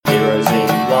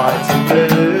white and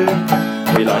blue.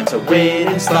 We like to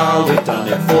win in style, we've done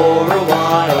it for a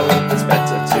while. It's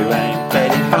better to aim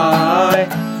playing high,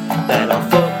 then our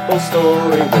football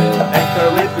story will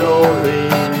echo with glory.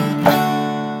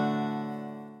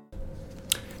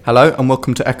 Hello and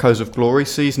welcome to Echoes of Glory,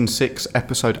 Season 6,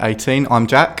 Episode 18. I'm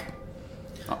Jack.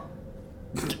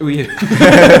 Who are you?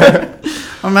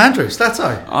 I'm Andrew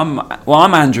Stato.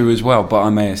 I'm Andrew as well, but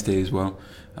I'm ASD as well.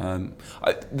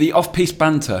 The off-piste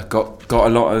banter got a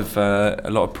lot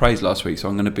of praise last week, so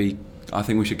I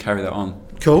think we should carry that on.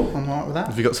 Cool, I'm alright with that.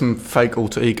 Have you got some fake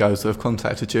alter egos that have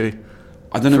contacted you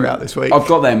I don't know throughout this week? I've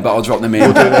got them, but I'll drop them in.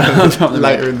 I'll drop them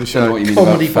later in the show. I don't know what you mean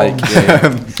Comedy about fake.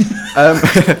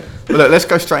 Yeah. Well, look, let's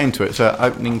go straight into it. So,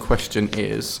 opening question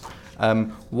is,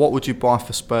 what would you buy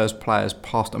for Spurs players,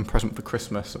 past and present, for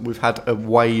Christmas? We've had a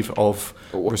wave of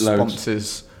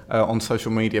responses on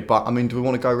social media, but I mean, do we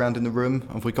want to go around in the room?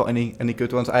 Have we got any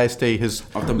good ones? ASD has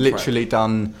literally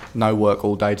done no work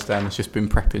all day today and has just been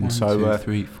prepping. 1, 2,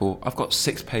 3, 4. I've got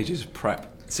 6 pages of prep.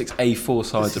 6 A4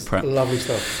 sides of prep. Lovely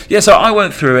stuff. Yeah, so I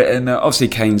went through it, and obviously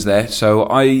Kane's there.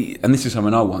 And this is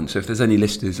something I want. So if there's any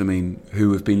listeners, I mean,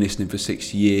 who have been listening for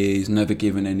 6 years, never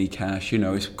given any cash,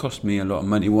 it's cost me a lot of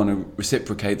money. Want to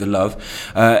reciprocate the love.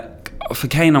 For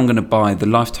Kane, I'm going to buy the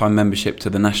lifetime membership to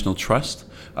the National Trust.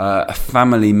 A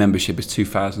family membership is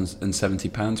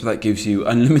 £2,070. So that gives you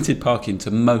unlimited parking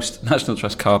to most National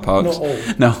Trust car parks. Not all.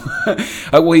 No.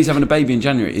 Well, he's having a baby in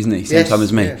January, isn't he? Same time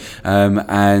as me. Yeah.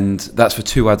 And that's for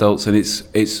 2 adults, and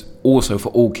it's also for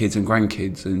all kids and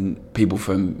grandkids, and people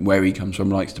from where he comes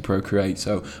from likes to procreate.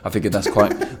 So I figured that's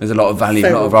there's a lot of value, a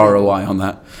lot of ROI on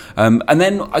that. And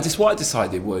then what I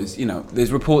decided was,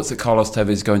 there's reports that Carlos Tevez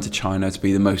is going to China to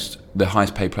be the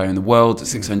highest paid player in the world at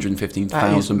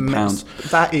 £615,000.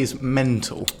 That is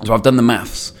mental. So I've done the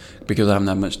maths, because I haven't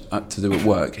had much to do at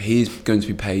work. He's going to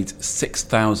be paid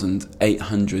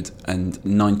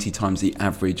 6,890 times the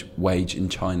average wage in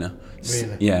China.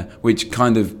 Really? Yeah, which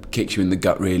kind of kicks you in the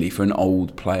gut, really, for an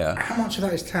old player. How much of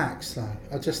that is tax, though?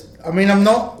 I'm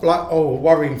not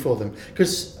worrying for them,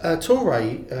 because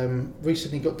Toure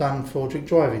recently got done for drink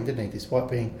driving, didn't he?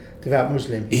 Despite being devout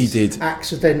Muslim, he did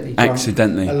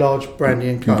accidentally a large brandy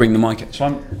and coke. Bring the mic. So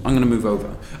I'm going to move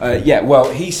over.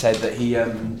 He said that he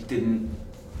didn't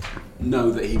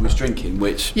know that he was drinking,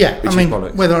 which is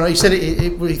bollocks. Whether or not he said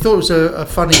he thought it was a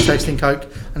funny tasting coke,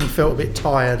 and he felt a bit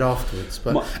tired afterwards.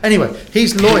 But anyway,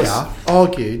 his lawyer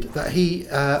argued that he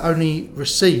only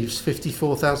receives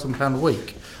 £54,000 a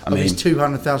week of his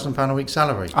 £200,000 a week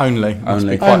salary. Only. But I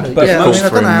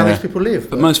don't know how these people live.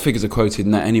 But most figures are quoted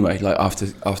in that anyway, like after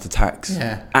tax.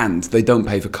 Yeah. And they don't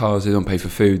pay for cars, they don't pay for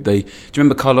food. Do you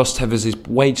remember Carlos Tevez's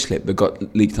wage slip that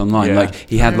got leaked online? Yeah. Like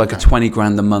he had like a 20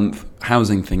 grand a month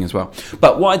housing thing as well.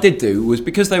 But what I did do was,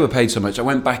 because they were paid so much, I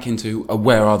went back into a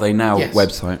Where Are They Now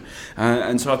website,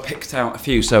 and so I picked out a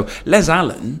few. So Les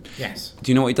Allen, yes.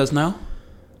 Do you know what he does now?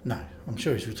 No, I'm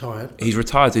sure he's retired. He's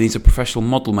retired and he's a professional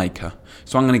model maker.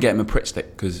 So I'm going to get him a Pritt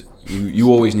stick, because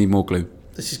you always need more glue.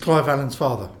 This is Clive Allen's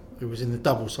father, who was in the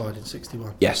double side in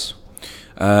 61. Yes.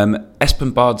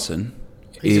 Espen Bardson.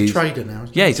 He's a trader now.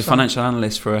 Yeah, he's a financial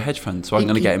analyst for a hedge fund. So I'm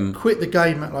going to get him. He quit the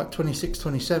game at like 26,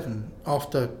 27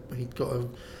 after he'd got a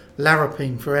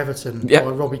larraping for Everton by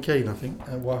Robbie Keane, I think,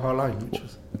 at White Hart Lane.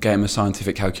 Get him a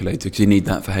scientific calculator, because you need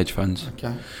that for hedge funds.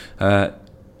 Okay.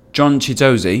 John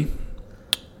Chidozie,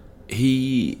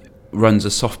 he runs a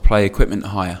soft play equipment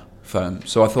hire firm.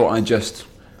 So I thought I'd just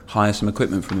hire some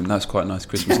equipment from him. That's quite a nice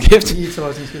Christmas gift.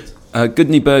 Utilising his goods.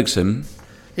 Gudni Bergson.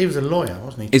 He was a lawyer,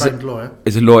 wasn't he? Trained lawyer.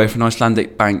 Is a lawyer for an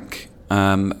Icelandic bank.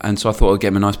 And so I thought I'd get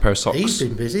him a nice pair of socks. He's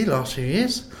been busy last few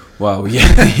years. Well, yeah,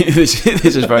 this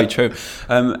is very true.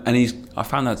 And I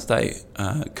found out today,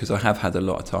 because I have had a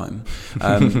lot of time,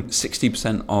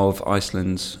 60% of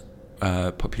Iceland's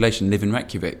population live in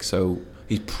Reykjavik, so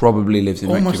he probably lives in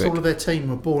Reykjavik. Almost all of their team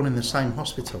were born in the same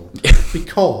hospital,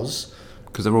 because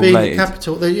they're all being related. the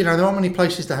capital, there aren't many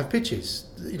places to have pitches.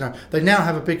 They now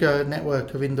have a bigger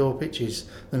network of indoor pitches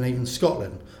than even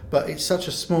Scotland, but it's such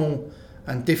a small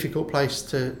and difficult place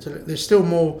to there's still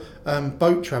more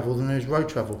boat travel than there is road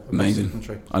travel.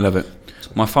 Amazing. I love it.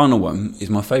 My final one is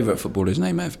my favourite footballer's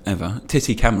name ever,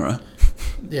 Titi Camara.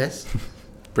 Yes.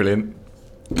 Brilliant.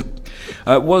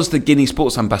 Was the Guinea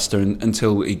sports ambassador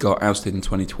until he got ousted in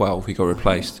 2012. He got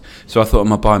replaced. So I thought I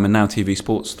might buy him a Now TV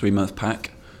Sports 3-month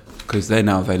pack, because they're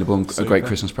now available and a great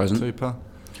Christmas present. Super.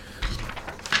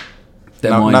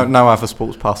 No other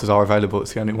sports passes are available.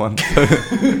 It's the only one,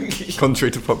 contrary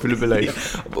to popular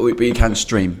belief. But you can't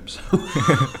stream. So.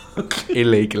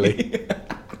 Illegally.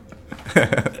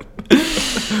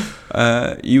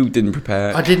 You didn't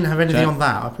prepare. I didn't have anything on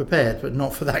that. I prepared, but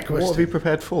not for that question. What have you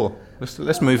prepared for?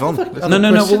 Let's move on.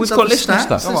 No. Well, we've got listener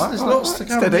stuff. There's lots to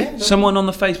come. Steady. Someone on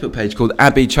the Facebook page called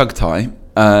Abby Chugtai,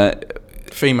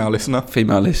 Female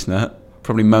listener,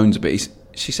 probably moans a bit.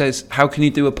 She says, "How can you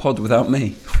do a pod without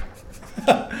me?"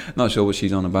 Not sure what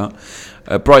she's on about.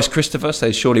 Bryce Christopher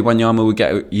says, "Surely Wanyama would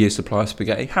get a year's supply of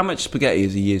spaghetti." How much spaghetti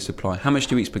is a year's supply? How much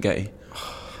do you eat spaghetti?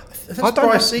 That's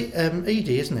Bryce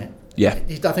Eady, isn't it? Yeah.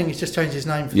 I think he's just changed his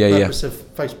name for the purpose of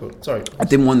Facebook. Sorry. I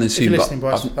didn't want to assume. If you're listening,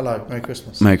 Bryce, hello. Merry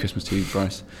Christmas. Merry Christmas to you,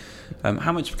 Bryce.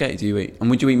 How much spaghetti do you eat? And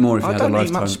would you eat more if you had a lifetime? I don't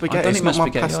eat much spaghetti. It's not my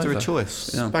pasta of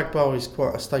choice. Yeah. Spag bowl is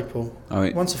quite a staple.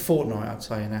 Once a fortnight, I'd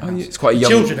say, in our house. It's quite a young...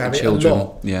 Children have it a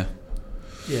lot. Yeah.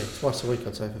 Yeah, twice a week,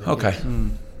 I'd say. For the okay.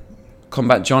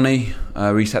 Combat Johnny,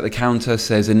 Reset the Counter,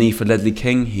 says a knee for Ledley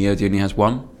King. He only has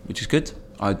one, which is good.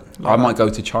 I might go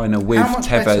to China with Tevez. How much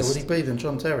better would he be than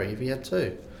John Terry if he had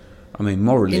two? I mean,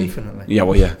 morally. Infinitely. Yeah,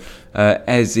 well, yeah.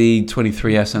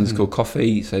 Ezzy23S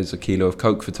 _coffee says a kilo of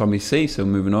Coke for Tommy C, so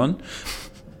moving on.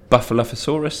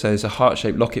 Buffalophosaurus says a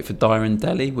heart-shaped locket for Dyer and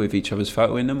Deli with each other's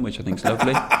photo in them, which I think is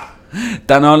lovely.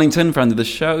 Dan Arlington, friend of the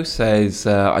show, says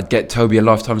I'd get Toby a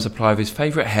lifetime supply of his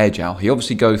favourite hair gel. He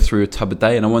obviously goes through a tub a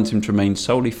day, and I want him to remain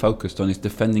solely focused on his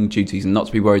defending duties and not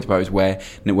to be worried about where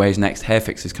his next hair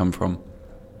fixes come from.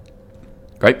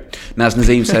 Great. Naz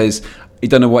Nazim says you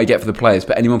don't know what you get for the players,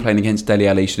 but anyone playing against Dele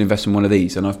Alli should invest in one of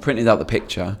these. And I've printed out the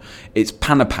picture. It's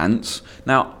panna pants.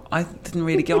 Now, I didn't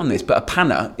really get on this, but a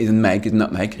panna is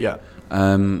nutmeg. Yeah.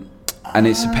 And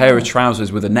it's a pair of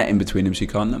trousers with a net in between them so you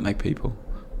can't nutmeg people.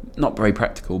 Not very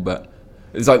practical, but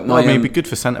it's like my... it'd be good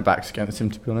for centre-backs against him,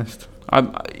 to be honest.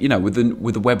 With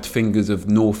the webbed fingers of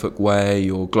Norfolk Way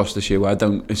or Gloucestershire Way,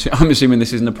 I'm assuming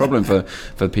this isn't a problem for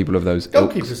people of those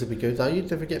goalkeepers would be good though. You'd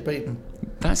never get beaten.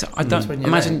 I don't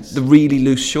imagine the really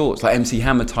loose shorts, like MC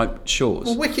Hammer type shorts.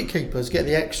 Well, wicket keepers get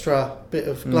the extra bit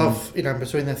of glove,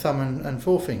 between their thumb and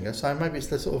forefinger. So maybe it's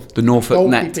the sort of the Norfolk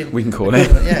net, we can call it.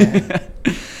 Yeah.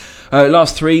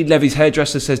 Last three, Levy's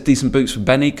hairdresser says decent boots for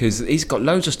Benny because he's got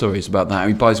loads of stories about that.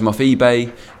 He buys them off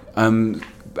eBay.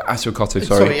 Astrocotta,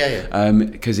 sorry.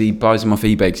 Because he buys them off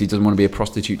eBay because he doesn't want to be a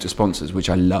prostitute to sponsors, which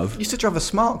I love. He used to drive a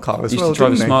smart car as well. He used to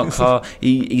drive a smart car.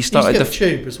 He started he used to get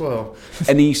the tube as well.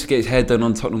 And he used to get his hair done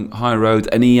on Tottenham High Road.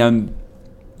 And he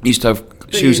used to have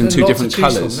shoes in two different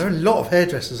colours. There are a lot of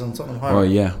hairdressers on Tottenham High Road. Well,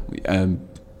 yeah.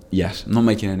 Yes, I'm not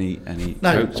making any.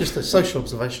 No, just a social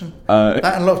observation. That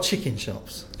and a lot of chicken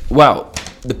shops. Well,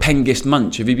 the Pengist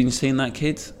Munch. Have you been seeing that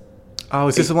kid? Oh,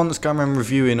 is this the one that's going around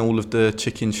reviewing all of the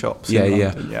chicken shops?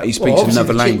 Yeah. He speaks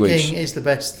another language. Chick King is the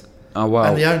best. Oh, wow.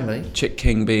 And the only. Chick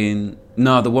King being...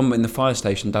 No, the one in the fire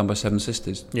station down by Seven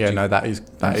Sisters. Yeah, that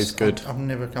is good. I've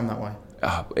never come that way.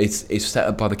 It's set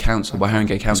up by the council, by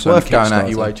Harringay Council. It's worth going out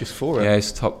your way just for it. Yeah,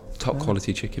 it's top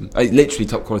quality chicken. Literally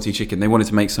top quality chicken. They wanted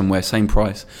to make somewhere, same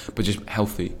price, but just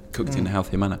healthy, cooked in a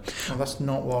healthier manner. Well, that's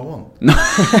not what I want. No.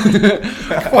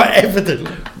 Quite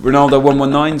evidently.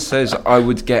 Ronaldo119 says, I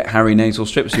would get Harry nasal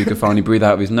strips so he could finally breathe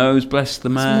out of his nose. Bless the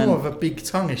man. It's more of a big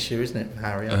tongue issue, isn't it,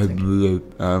 Harry? I think.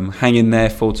 Hang in there,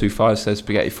 425 says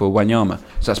spaghetti for Wanyama.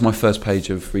 So that's my first page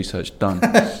of research done.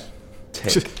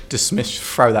 Dismiss,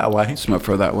 throw that away.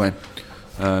 Throw that away.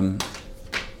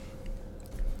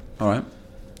 All right.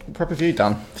 What prep have you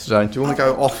done today? Do you want to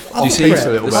go off? Do you see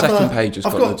the second page has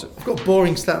got I've got a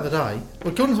boring stat of the day.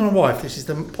 Well, according to my wife, this is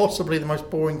possibly the most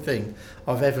boring thing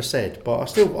I've ever said, but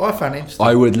I found it interesting.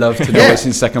 I would love to know it's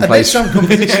in second place. There's some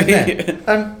competition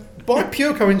there. By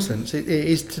pure coincidence, it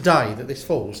is today that this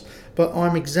falls, but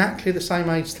I'm exactly the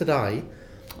same age today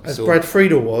as Brad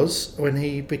Friedel was when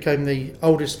he became the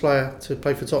oldest player to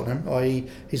play for Tottenham, i.e.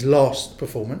 his last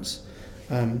performance,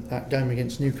 that game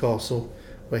against Newcastle,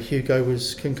 where Hugo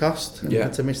was concussed and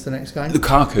had to miss the next game.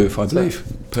 Lukaku, if I believe,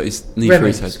 put his knee through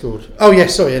his head. Scored. Oh,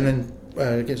 yes, sorry. And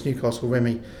then against Newcastle,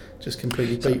 Remy just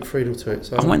completely beat Friedel to it.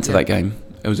 So I went to that game.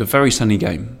 It was a very sunny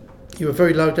game. You were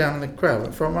very low down in the crowd,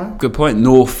 at front row? Good point.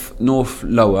 North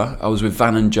lower. I was with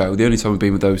Van and Joe. The only time I've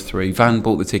been with those three. Van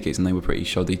bought the tickets and they were pretty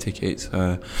shoddy tickets.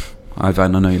 Hi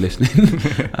Van, I know you're listening.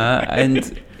 And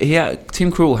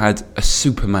Tim Krul had a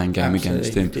Superman game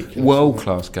against him.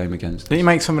 World-class game against him. Didn't he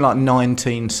make something like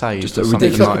 19 saves? Just or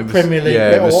something like Premier League.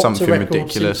 Yeah, it was something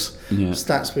ridiculous.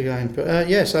 Stats were going.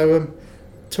 But so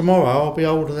tomorrow I'll be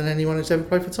older than anyone who's ever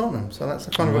played for Tottenham. So that's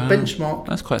a kind of a benchmark.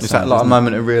 That's quite sad. Is that like a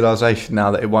moment of realisation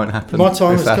now that it won't happen? My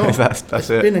time is gone. That's it's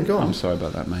it. Been and gone. I'm sorry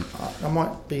about that, mate. I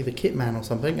might be the kit man or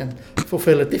something and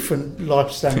fulfil a different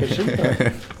life's ambition.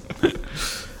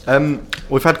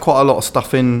 We've had quite a lot of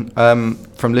stuff in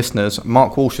from listeners.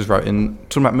 Mark Walsh has wrote in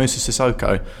talking about Moussa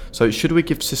Sissoko. So should we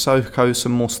give Sissoko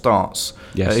some more starts?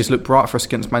 Yes. He's looked bright for us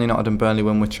against Man United and Burnley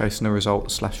when we're chasing a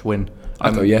result/win.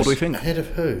 I thought yes. What do we think? Ahead of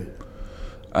who?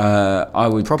 I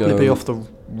would probably be off the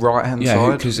right-hand side.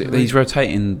 Yeah, because he's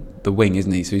rotating the wing,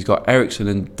 isn't he? So he's got Ericsson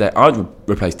and I'd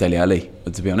replace Dele Alli,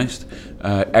 to be honest.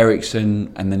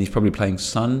 Ericsson, and then he's probably playing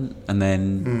Son, and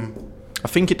then. I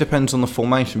think it depends on the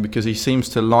formation because he seems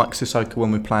to like Sissoko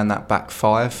when we're playing that back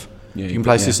five. Yeah, you can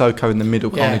play Sissoko in the middle,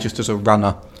 kind of just as a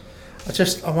runner.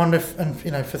 I wonder if, and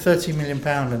for £30 million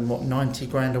and what, 90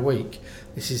 grand a week,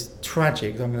 this is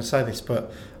tragic. I'm going to say this,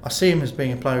 but I see him as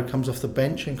being a player who comes off the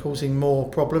bench and causing more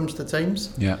problems to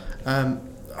teams. Yeah. I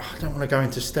don't want to go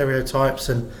into stereotypes,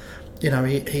 and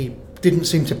he didn't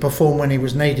seem to perform when he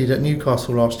was needed at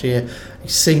Newcastle last year. He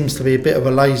seems to be a bit of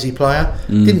a lazy player.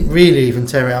 Didn't really even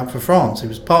tear it up for France. He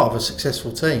was part of a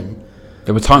successful team.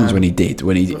 There were times when he did,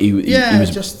 when he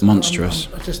was just monstrous.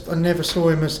 I never saw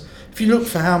him as. If you look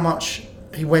for how much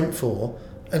he went for,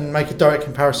 and make a direct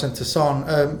comparison to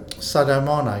Sadio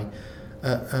Mane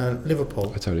at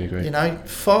Liverpool, I totally agree.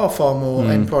 Far more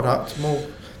end product, more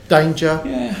danger,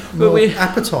 more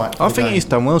appetite. I think he's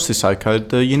done well, Sissoko.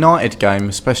 The United game,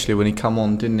 especially when he come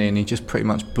on, didn't he? And he just pretty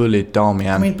much bullied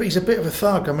Darmian. But he's a bit of a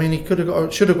thug. he should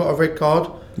have got a red card.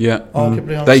 Yeah,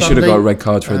 arguably on they should have got a red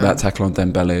card for that tackle on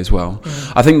Dembele as well.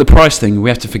 I think the price thing, we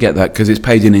have to forget that because it's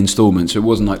paid in instalments. So it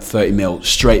wasn't like 30 mil,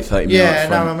 straight 30 mil. Yeah,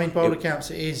 no, by all accounts,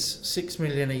 it is $6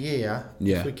 million a year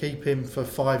if we keep him for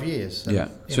 5 years. And,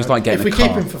 so it's like getting if we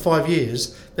keep him for 5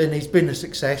 years, then he's been a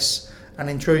success. And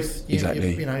in truth, he's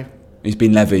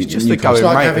been levied. It's just the going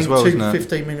like rate having as well, two isn't it?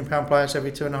 £15 million players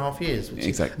every 2.5 years, which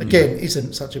again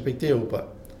isn't such a big deal. But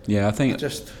I think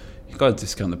you've got to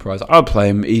discount the price. I'll play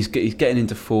him. He's getting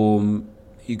into form.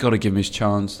 You've got to give him his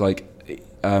chance. Like,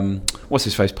 what's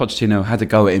his face? Pochettino had a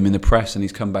go at him in the press, and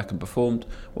he's come back and performed.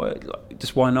 Well,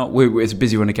 just why not? It's a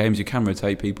busy run of games. You can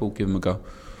rotate people. Give him a go.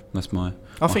 That's my.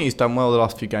 I think he's done well the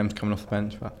last few games coming off the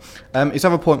bench. But his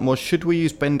other point was, should we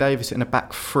use Ben Davies in a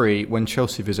back three when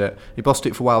Chelsea visit? He bossed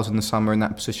it for Wales in the summer in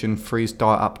that position. Frees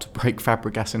Diet up to break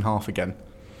Fabregas in half again.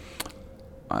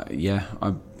 My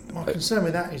concern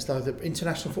with that is, though, that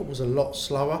international football's a lot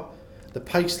slower. The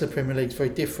pace of the Premier League is very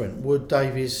different. Would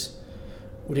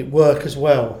it work as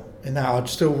well in that? I'd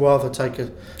still rather take a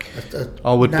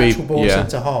natural ball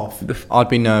centre half. I'd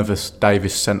be nervous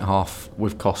Davies centre half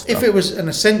with Costa. If it was an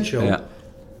essential,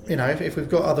 if we've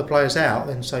got other players out,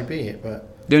 then so be it. But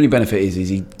the only benefit is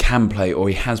he can play, or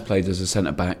he has played as a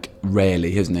centre back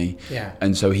rarely, hasn't he? Yeah.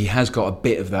 And so he has got a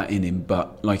bit of that in him.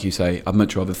 But like you say, I'd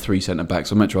much rather 3 centre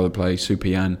backs. I'd much rather play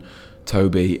Supian,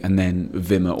 Toby, and then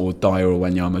Wimmer or Dyer or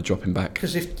Wanyama dropping back.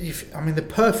 Because if the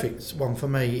perfect one for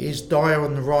me is Dyer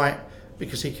on the right,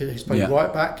 because he's played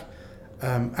right back,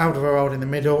 Alderweireld in the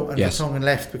middle, and Vertonghen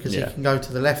left because he can go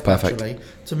to the left. Perfect. Actually,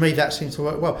 to me that seems to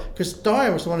work well, because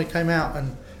Dyer was the one who came out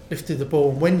and lifted the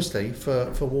ball on Wednesday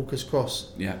for Walker's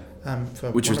cross. Yeah.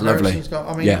 Which was lovely. It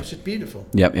was just beautiful.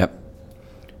 Yep.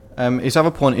 His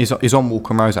other point is on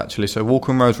Walker and Rose, actually. So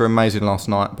Walker and Rose were amazing last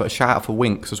night, but a shout out for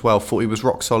Winks as well. Thought he was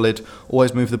rock solid,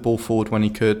 always moved the ball forward when he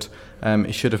could.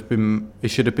 It should have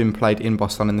been played in by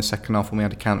Son in the second half when we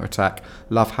had a counter attack.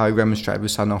 Love how he remonstrated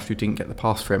with Son after he didn't get the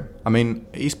pass for him.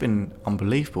 He's been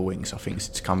unbelievable, Winks, I think,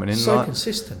 since coming in. So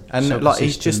consistent. And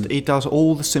he does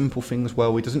all the simple things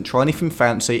well. He doesn't try anything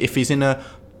fancy. If he's in a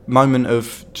moment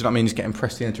of, do you know what I mean, he's getting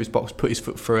pressed into his box, put his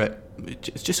foot through it.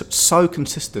 It's just so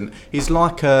consistent. He's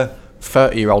like a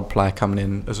 30-year-old player coming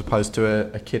in as opposed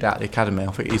to a kid out of the academy.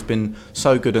 I think he's been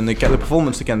so good, and the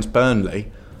performance against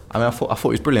Burnley, I thought he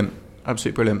was brilliant,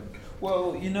 absolutely brilliant.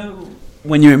 Well,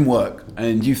 when you're in work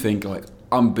and you think like,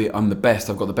 I'm the best,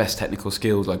 I've got the best technical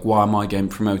skills, like why am I getting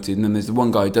promoted? And then there's the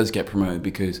one guy who does get promoted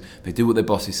because they do what their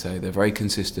bosses say, they're very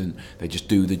consistent, they just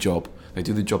do the job. They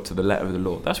do the job to the letter of the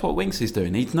law. That's what Winks is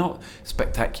doing. He's not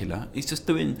spectacular. He's just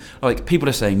doing, like, people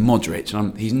are saying Modric,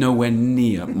 and he's nowhere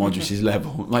near Modric's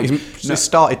level. Like, he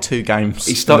started 2 games.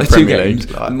 He started 2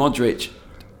 games. Like. Modric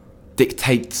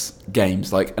dictates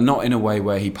games, like, not in a way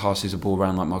where he passes a ball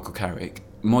around like Michael Carrick.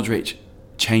 Modric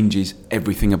changes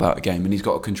everything about a game, and he's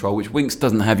got a control which Winks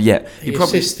doesn't have yet. He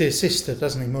assists the assister,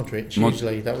 doesn't he, Modric?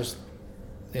 Usually that was,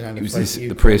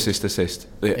 the pre-assist assist.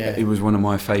 It was one of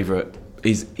my favourite.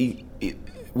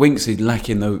 Winks is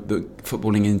lacking the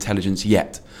footballing intelligence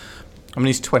yet.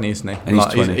 He's 20, isn't he? And he's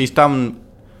 20. He's done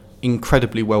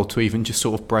incredibly well to even just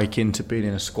sort of break into being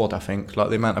in a squad, I think. Like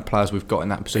the amount of players we've got in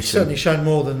that position. He's certainly shown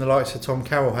more than the likes of Tom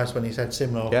Carroll has when he's had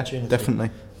similar opportunities. Definitely.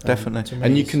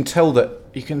 And you can tell that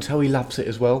you can tell he loves it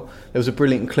as well. There was a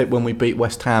brilliant clip when we beat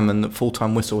West Ham and the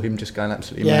full-time whistle, him just going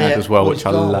absolutely mad as well, which I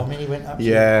love. I mean, he went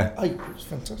absolutely it was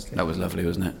fantastic. That was lovely,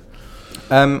 wasn't it?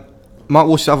 Mark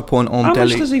Walsh's other point on How Dele...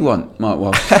 much does he want, Mark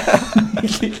Walsh?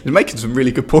 He's making some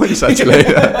really good points, actually.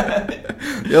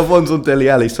 The other one's on Dele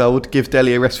Alli, so I would give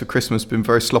Dele a rest for Christmas. Been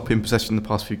very sloppy in possession the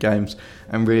past few games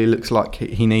and really looks like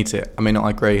he needs it. I mean, I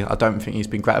agree. I don't think he's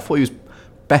been great. I thought he was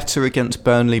better against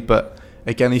Burnley, but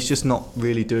again, he's just not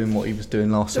really doing what he was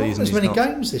doing last season. There's many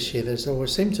games this year. There's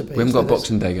always seemed to be. We haven't got a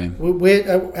Boxing Day game.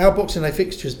 Our Boxing Day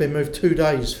fixture has been moved 2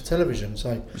 days for television,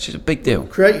 which is a big deal.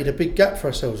 Created a big gap for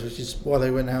ourselves, which is why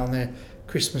they went out on their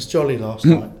Christmas jolly last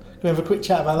night. Can we have a quick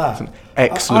chat about that? It's an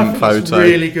excellent photo. It's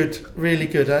really good, really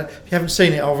good. If you haven't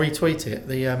seen it, I'll retweet it.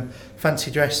 The fancy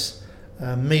dress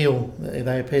meal that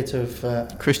they appear to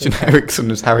have... Christian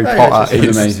Eriksen as Harry Potter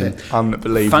is amazing.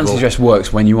 Unbelievable. Fancy dress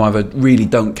works when you either really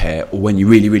don't care or when you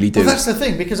really, really do. Well, that's the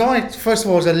thing, because I, first of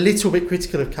all, was a little bit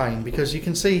critical of Kane, because you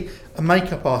can see a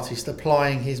makeup artist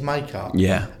applying his makeup.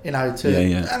 Yeah. You know,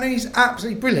 and he's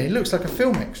absolutely brilliant. He looks like a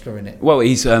film extra in it. Well,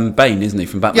 he's Bane, isn't he,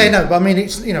 from Batman? Yeah, no, but I mean,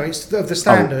 it's it's of the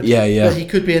standard. That he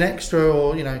could be an extra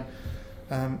or in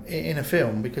a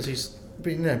film, because he's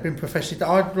been professionally.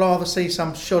 I'd rather see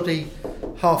some shoddy,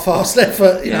 half-assed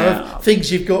effort, of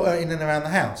things you've got in and around the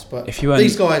house. But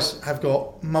these guys have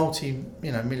got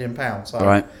million pounds. So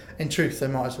right. In truth, they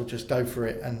might as well just go for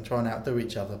it and try and outdo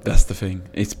each other. But that's the thing.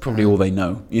 It's probably all they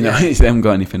know. They haven't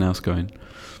got anything else going.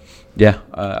 Yeah,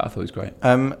 I thought it was great.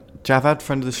 Javad,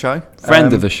 friend of the show.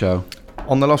 Friend of the show.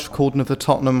 On the last recording of the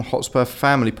Tottenham Hotspur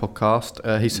Family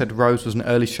podcast, he said Rose was an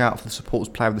early shout for the Supporters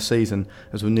Player of the Season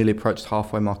as we nearly approached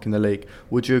halfway mark in the league.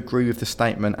 Would you agree with the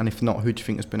statement? And if not, who do you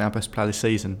think has been our best player this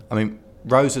season? I mean,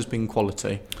 Rose has been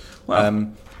quality.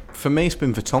 Wow. For me, it's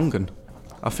been Vertonghen.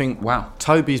 I think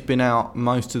Toby's been out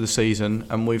most of the season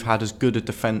and we've had as good a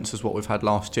defence as what we've had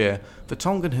last year.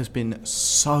 Vertonghen has been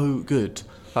so good.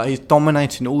 Like, he's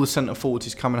dominating all the centre forwards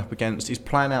he's coming up against. He's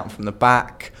playing out from the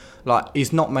back. Like,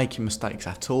 he's not making mistakes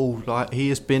at all. Like, he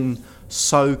has been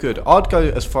so good. I'd go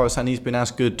as far as saying he's been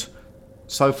as good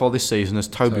so far this season as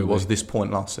Toby was this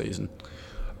point last season.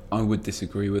 I would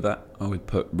disagree with that. I would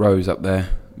put Rose up there.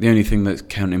 The only thing that's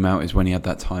counting him out is when he had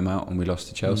that timeout and we lost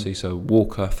to Chelsea. So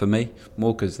Walker, for me,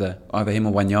 Walker's there. Either him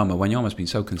or Wanyama. Wanyama's been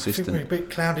so consistent. I think we're a bit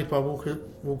clouded by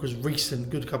Walker's recent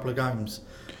good couple of games.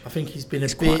 I think he's been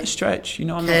it's quite a stretch.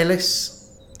 Careless.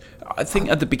 I think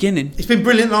at the beginning... It's been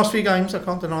brilliant last few games, I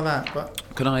can't deny that. But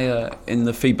can I, in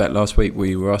the feedback last week,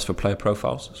 we were asked for player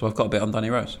profiles, so I've got a bit on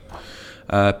Danny Rose.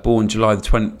 Born July the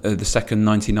 2nd,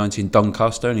 1990 in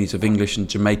Doncaster, and he's of English and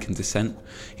Jamaican descent.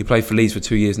 He played for Leeds for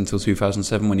 2 years until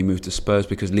 2007 when he moved to Spurs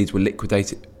because Leeds were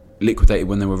liquidated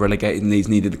when they were relegated and Leeds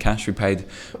needed the cash. We paid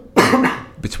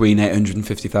between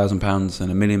 £850,000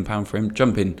 and £1 million for him,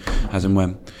 jumping as and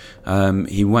when.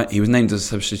 He was named as a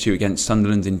substitute against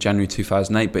Sunderland in January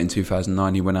 2008, but in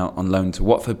 2009 he went out on loan to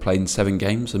Watford, played in 7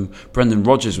 games, and Brendan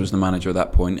Rodgers was the manager at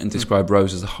that point and described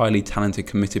Rose as a highly talented,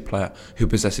 committed player who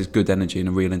possesses good energy and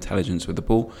a real intelligence with the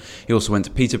ball. He also went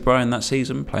to Peterborough in that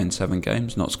season, playing 7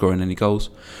 games, not scoring any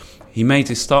goals. He made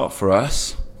his start for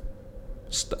us.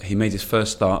 He made his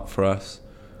first start for us.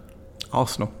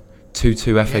 Arsenal.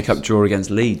 2-2 FA Cup draw against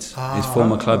Leeds, his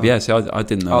former club. Yeah, see, I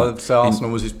didn't know. So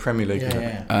Arsenal was his Premier League.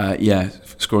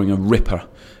 Scoring a ripper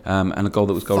and a goal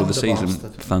that was goal of the season.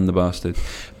 Thunder bastard.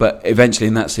 But eventually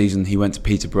in that season he went to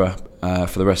Peterborough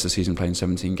for the rest of the season, playing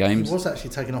 17 games. He was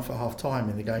actually taken off at half time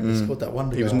in the game. He scored that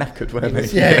wonder goal. He was knackered, wasn't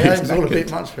he? Yeah, it was all a bit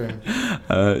much for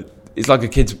him. It's like a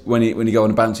kid when you go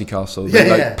on a bouncy castle.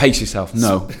 Pace yourself.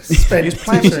 No. He was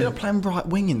playing right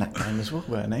wing in that game as well,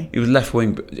 weren't he? He was left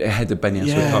wing, but ahead of Benny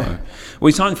Aswad. Well,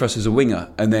 he signed for us as a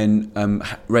winger, and then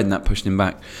Redknapp pushed him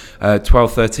back.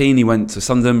 12-13, he went to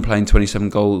Sunderland, playing 27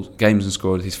 games and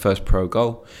scored his first pro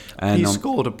goal. And he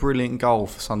scored a brilliant goal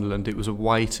for Sunderland. It was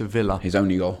away to Villa. His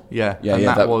only goal.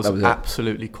 That was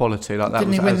absolutely quality.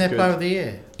 Didn't he win their Player of the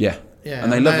Year? Yeah. Yeah,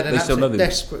 and they still love him.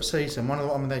 Desperate season. One of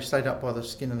them, they stayed up by the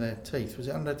skin of their teeth. Was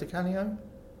it under Di Canio?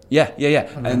 Yeah.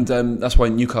 And that's why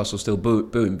Newcastle still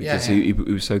booing because he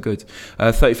was so good.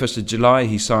 31st of July,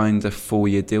 he signed a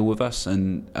 4-year deal with us,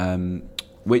 and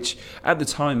which at the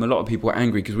time a lot of people were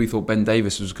angry because we thought Ben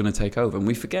Davies was going to take over, and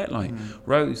we forget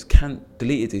Rose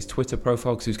deleted his Twitter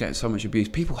profile because he was getting so much abuse.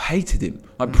 People hated him.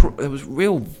 There was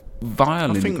real vile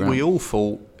in the ground. I think we all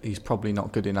thought he's probably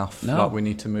not good enough. No. Like, we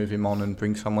need to move him on and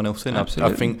bring someone else in.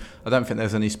 Absolutely. I don't think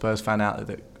there's any Spurs fan out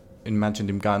there that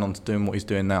imagined him going on to doing what he's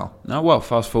doing now. No, well,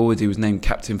 fast forward, he was named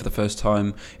captain for the first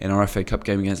time in our FA Cup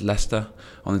game against Leicester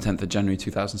on the 10th of January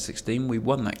 2016. We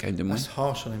won that game, didn't we? That's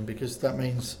harsh on him because that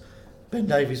means Ben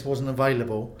Davies wasn't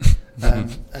available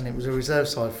And it was a reserve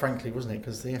side, frankly, wasn't it?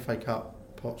 Because the FA Cup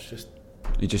pot's just...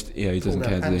 He doesn't care,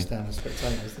 does he? Down as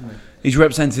spectators, didn't he? He's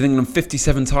represented England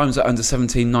 57 times at under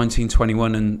 17, 19,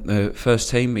 21 and the first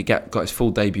team. He got his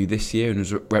full debut this year and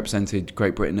has represented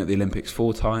Great Britain at the Olympics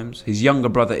 4 times. His younger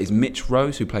brother is Mitch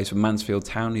Rose, who plays for Mansfield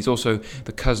Town. He's also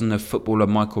the cousin of footballer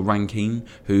Michael Rankine,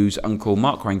 whose uncle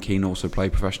Mark Rankine also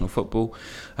played professional football.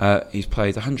 He's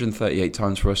played 138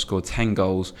 times for us, scored 10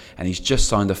 goals, and he's just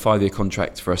signed a 5-year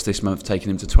contract for us this month, taking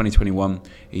him to 2021.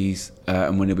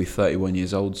 And when he'll be 31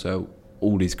 years old, so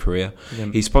all his career.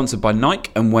 Brilliant. He's sponsored by Nike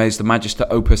and wears the Magister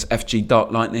Opus FG Dark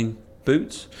Lightning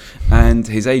boots. And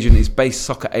his agent is Base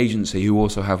Soccer Agency, who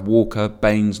also have Walker,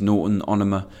 Baines, Norton,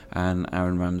 Onoma and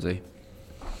Aaron Ramsey.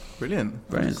 Brilliant.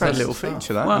 Great little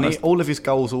feature, that. Well, and all of his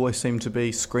goals always seem to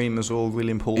be screamers or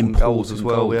really important goals as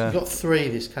well. Yeah. He got 3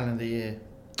 this calendar year.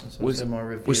 Was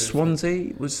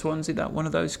Swansea that one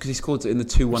of those? Because he scored it in the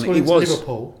 2-1. He was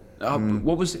Liverpool.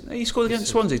 What was it? He scored against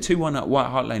Swansea 2-1 at White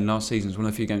Hart Lane last season. It was one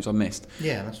of the few games I missed.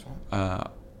 Yeah, that's right.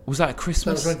 Was that at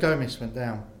Christmas? That was when Gomez went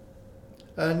down.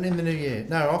 In the new year.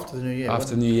 No, after the new year.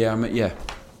 After the new year,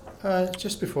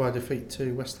 just before our defeat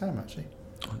to West Ham, actually.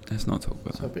 Let's not talk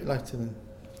about that. So a bit later than...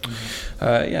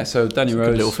 So Danny Rose.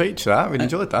 Good little feature, that. I really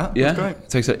enjoyed that. Yeah,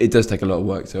 That's great. It does take a lot of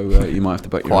work, so you might have to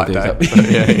back your ideas up. You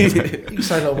can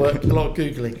say a lot of work, a lot of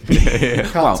Googling.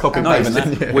 Not even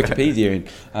that. Wikipedia,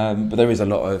 but there is a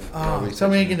lot of. Tell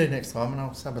me what you can do next time, and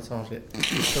I'll sabotage it.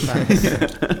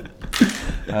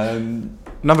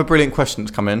 Another brilliant question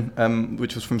that's come in,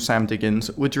 which was from Sam Diggins.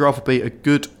 Would you rather be a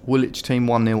good Woolwich team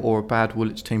 1-0 or a bad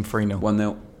Woolwich team 3-0?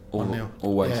 1-0. 1-0.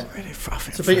 Always. Yeah. Really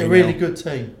fluffy. To beat a really good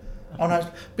team. Oh no,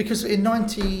 because in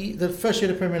the first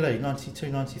year of the Premier League,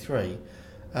 92-93,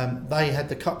 they had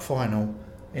the cup final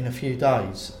in a few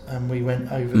days, and we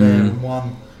went over there and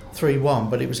won 3-1.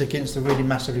 But it was against a really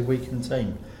massively weakened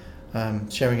team.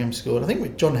 Sheringham scored. I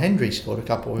think John Hendry scored a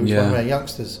couple. Who was one of our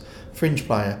youngsters, fringe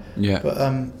player. Yeah. But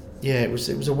it was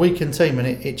a weakened team, and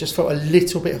it just felt a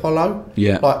little bit hollow.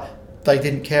 Yeah. Like they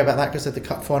didn't care about that because they had the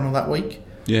cup final that week.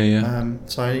 Yeah.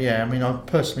 I'd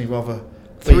personally rather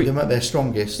beat them at their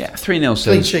strongest. Yeah, 3-0 says...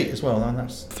 Clean sheet as well, and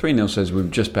that's... 3-0 says we're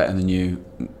just better than you.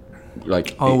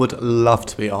 I would love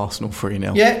to beat Arsenal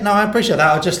 3-0. Yeah, no, I appreciate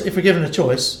that. If we're given a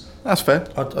choice... That's fair.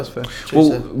 That's fair.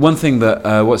 Well, one thing that,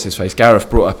 Gareth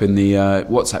brought up in the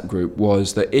WhatsApp group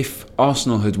was that if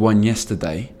Arsenal had won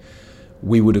yesterday,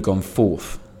 we would have gone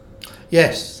 4th.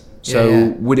 Yes. So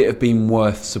would it have been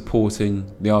worth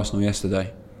supporting the Arsenal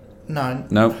yesterday? No.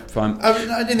 No, fine.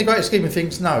 In the great scheme of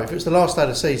things, no. If it was the last day of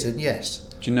the season, yes.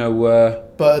 Do you know?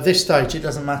 But at this stage, it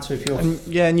doesn't matter if you're.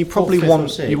 And you probably want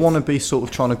to be sort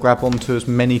of trying to grab onto as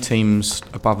many teams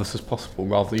above us as possible.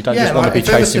 Rather, you don't just want to be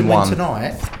chasing one.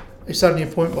 Tonight, it's only a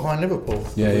point behind Liverpool.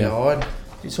 Yeah.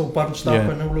 It's all bunched up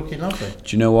and all looking lovely.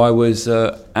 Do you know I was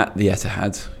at the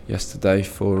Etihad yesterday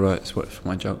for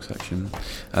my joke section?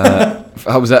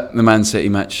 I was at the Man City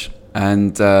match.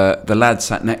 And the lad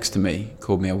sat next to me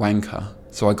called me a wanker,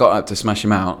 so I got up to smash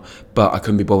him out, but I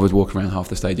couldn't be bothered walking around half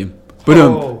the stadium.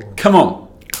 Come on!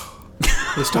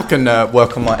 Just I can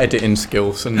work on my editing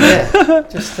skills and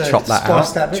just chop that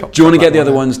out. Do you want to get the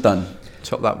other ones done?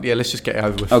 Chop that. Yeah, let's just get it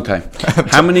over with. Okay.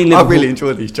 How many? Liverpool, I really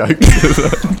enjoy these jokes.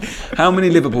 How many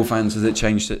Liverpool fans does it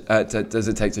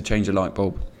take to change a light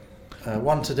bulb?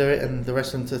 One to do it, and the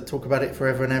rest of them to talk about it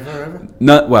forever and ever.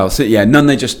 No, well,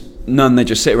 none. They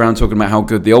just sit around talking about how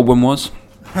good the old one was.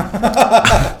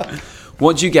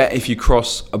 What do you get if you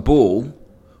cross a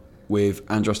with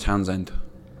Andros Townsend?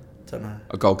 Don't know.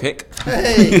 A goal kick.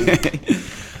 Hey.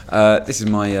 This is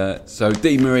my. So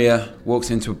Di Maria walks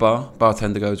into a bar.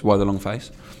 Bartender goes, "Why the long face?"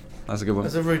 That's a good one.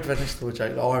 There's a Ruud van Nistelrooy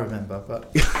joke that I remember,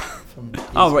 but.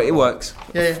 Right, it works.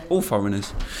 Yeah. All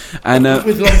foreigners, and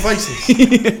with long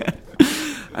faces.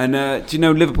 And do you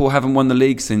know Liverpool haven't won the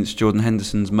league since Jordan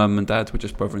Henderson's mum and dad were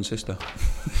just brother and sister?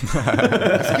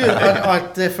 That's good. I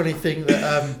definitely think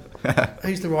that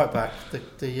who's the right back?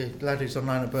 The lad who's on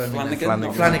loan at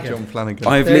Birmingham. Flanagan. John Flanagan.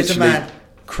 I've literally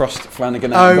crossed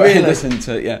Flanagan out really? Henderson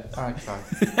to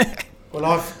Okay. Well,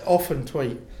 I've often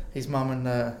tweet his mum and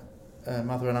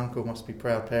mother and uncle must be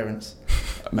proud parents.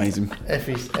 Amazing. If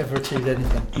he's ever achieved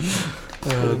anything.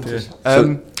 Oh dear.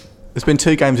 There's been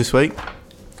 2 games this week.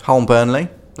 Hull and Burnley.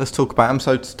 Let's talk about them.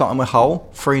 So starting with Hull,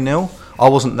 3-0. I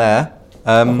wasn't there.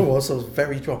 I was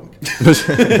very drunk. We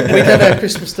had our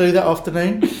Christmas do that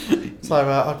afternoon. So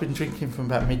I've been drinking from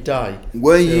about midday.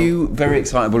 Were you very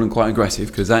excitable and quite aggressive?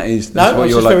 Because that's I what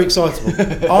was you're just very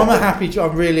excitable. I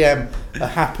really am a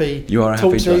happy. You are a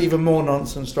talk happy. To even more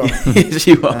nonsense drunk. Yes,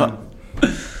 you are.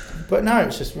 But no,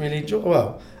 it's just really enjoyable.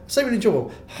 Well, I say really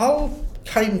enjoyable. Hull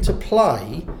came to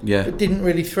play, but didn't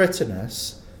really threaten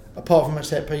us. apart from at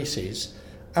set pieces,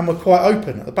 and were quite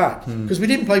open at the back because we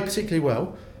didn't play particularly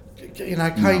well. You know,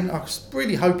 Kane, I was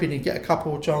really hoping he'd get a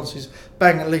couple of chances,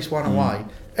 bang at least one away.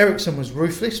 Ericsson was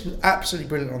ruthless, was absolutely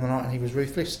brilliant on the night, and he was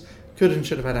ruthless. Could and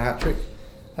should have had a hat-trick.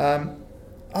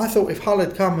 I thought if Hull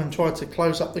had come and tried to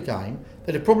close up the game,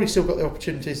 they'd have probably still got the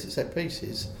opportunities at set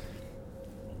pieces.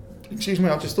 Excuse me,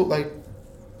 I just thought they,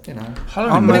 you know...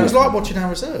 But it was like watching our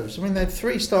reserves. I mean, they had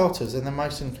 3 starters and then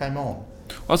Mason came on.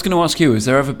 I was going to ask you, has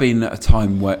there ever been a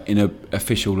time where in an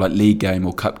official like league game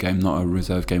or cup game, not a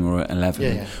reserve game or an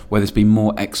 11, where there's been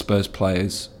more ex-Spurs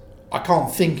players? I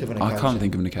can't think of an occasion. I can't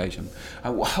think of an occasion.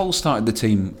 Hull started the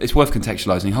team. It's worth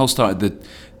contextualising. Hull started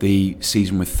the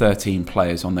season with 13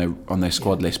 players on their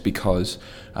squad list because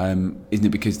isn't it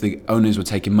because the owners were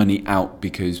taking money out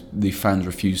because the fans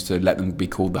refused to let them be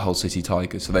called the Hull City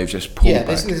Tigers, so they've just pulled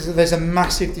back. There's a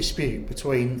massive dispute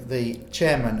between the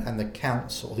chairman and the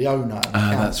council, the owner and the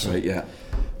council. That's right, yeah.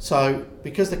 So,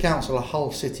 because the council are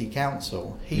Hull City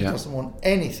Council, he doesn't want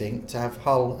anything to have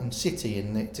Hull and City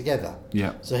in it together.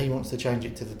 Yeah. So he wants to change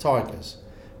it to the Tigers,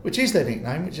 which is their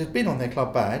nickname, which has been on their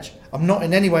club badge. I'm not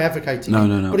in any way advocating it,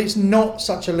 No. but it's not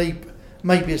such a leap,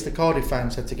 maybe as the Cardiff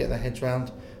fans had to get their heads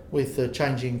round with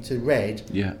changing to red,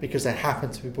 because they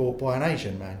happened to be bought by an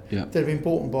Asian man. Yeah. They'd have been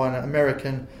bought by an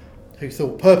American who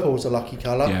thought purple was a lucky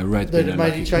colour. Yeah, red. They'd have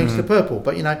made it change to purple.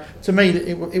 But, you know, to me,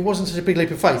 it wasn't such a big leap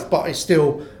of faith, but it's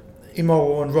still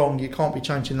immoral and wrong. You can't be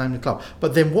changing the name of the club.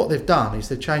 But then what they've done is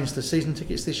they've changed the season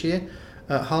tickets this year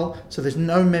at Hull. So there's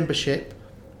no membership.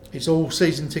 It's all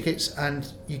season tickets, and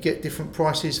you get different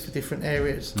prices for different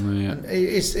areas. And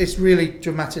it's really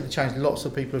dramatically changed. Lots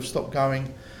of people have stopped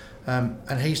going,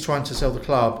 and he's trying to sell the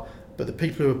club, but the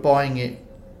people who were buying it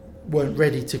weren't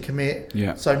ready to commit.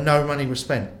 Yeah. So no money was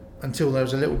spent until there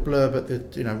was a little blurb at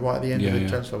the right at the end of the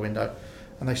transfer window,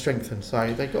 and they strengthened.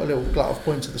 So they got a little glut of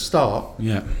points at the start.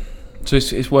 Yeah. So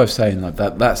it's worth saying like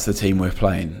that. That's the team we're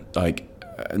playing. Like,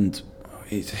 and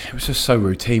it was just so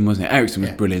routine, wasn't it? Ericsson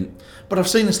was brilliant. But I've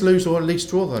seen us lose or at least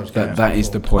draw those games. That is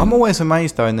the point. I'm always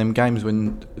amazed though in them games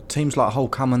when teams like Hull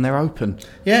come and they're open.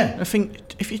 Yeah. I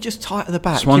think if you're just tight at the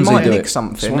back, Swansea you might nick it.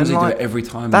 something. Swansea and do it every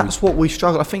time. That's what we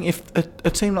struggle. I think if a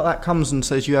team like that comes and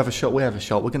says you have a shot, we have a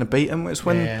shot, we're going to beat them. It's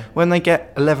when they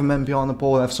get 11 men behind the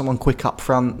ball, they have someone quick up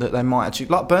front that they might actually,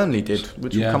 like Burnley did,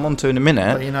 which we'll come on to in a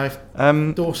minute. But you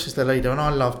know, Dorse is the leader, and I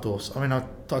love Dorse. I mean, I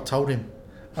told him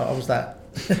I was that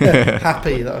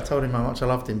happy that I told him how much I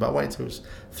loved him, but I waited till it was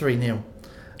 3-0.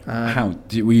 How?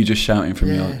 Were you just shouting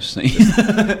from your seat?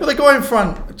 Well, the guy in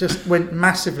front just went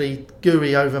massively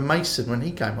gooey over Mason when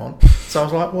he came on. So I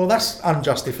was like, well, that's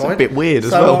unjustified. It's a bit weird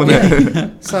as well, isn't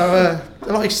it? So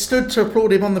he stood to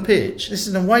applaud him on the pitch. This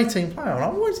is an away team player.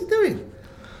 I'm like, what is he doing?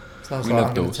 So I was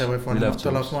I'm going to tell everyone how much I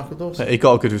love Michael Dawson. He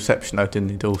got a good reception though, didn't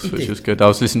he, Dawson? Which was good. I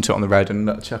was listening to it on the radio and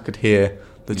I could hear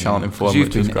the chanting for him,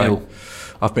 which was great. Ill.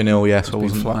 I've been ill, yes. I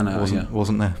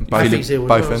wasn't there. Abby's ill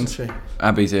both as well, ends. isn't she?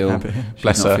 Abby's ill.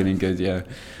 Bless she's her. not feeling good, yeah.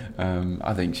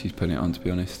 I think she's putting it on, to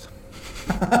be honest.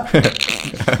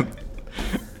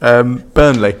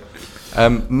 Burnley.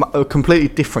 A completely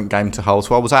different game to Hull.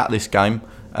 So I was at this game.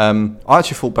 I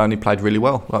actually thought Burnley played really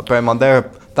well. Like, bear in mind, they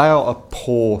are a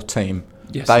poor team.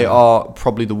 Yes, they are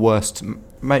probably the worst.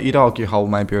 You'd argue Hull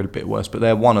maybe are a bit worse, but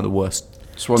they're one of the worst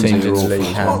Swansea teams in the league.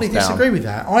 I hardly disagree with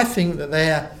that. I think that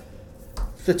they're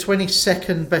the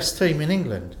 22nd best team in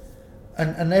England,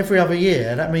 and every other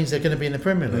year that means they're going to be in the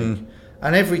Premier League.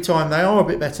 And every time they are a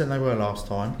bit better than they were last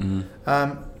time.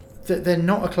 They're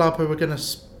not a club who are going to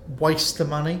waste the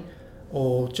money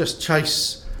or just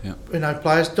chase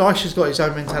players. Dyche has got his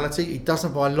own mentality. He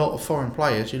doesn't buy a lot of foreign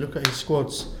players. You look at his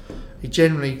squads. He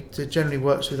generally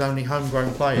works with only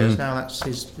homegrown players. Now that's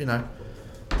his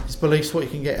beliefs, what he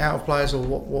can get out of players or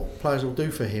what players will do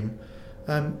for him.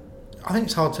 I think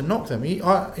it's hard to knock them.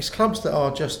 It's clubs that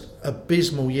are just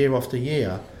abysmal year after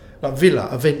year. Like Villa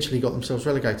eventually got themselves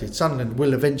relegated. Sunderland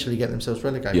will eventually get themselves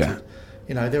relegated. Yeah.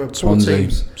 You know, there are poor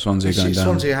teams. Swansea going down.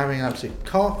 Swansea having an absolute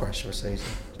car crash of a season.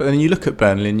 But then you look at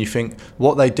Burnley and you think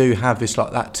what they do have is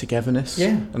like that togetherness.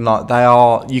 Yeah. And like they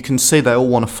are, you can see they all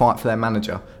want to fight for their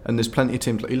manager. And there's plenty of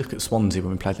teams. Like you look at Swansea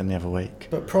when we played them the other week.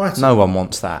 But prior to no one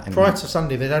wants that. Prior to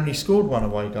Sunday, they'd only scored one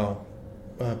away goal.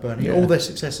 Burnley. Yeah. All their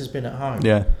success has been at home.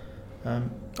 Yeah.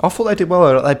 I thought they did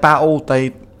well. They battled.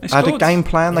 They had a game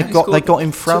plan. They got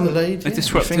in front. They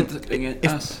disrupted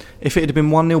if it had been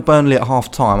 1-0 Burnley at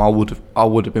half time, I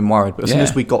would have been worried. But as soon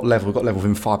as we got level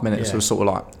within 5 minutes. It was sort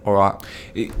of like, all right.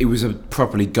 It was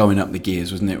properly going up the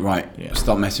gears, wasn't it? Right,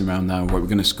 start messing around now. Right, we're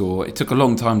going to score. It took a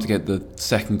long time to get the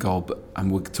second goal,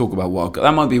 and we'll talk about what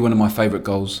that might be one of my favourite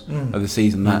goals of the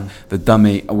season. That the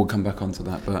dummy. I will come back onto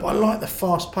that. But I like the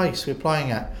fast pace we're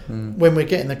playing at when we're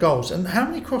getting the goals. And how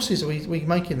many crosses are we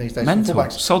making these days? Mental.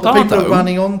 Soldado. People are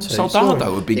running onto.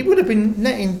 Soldado would be. He would have been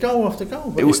netting goal after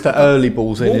goal. But it's the early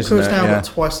balls in, isn't it? Walker's now got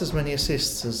twice as many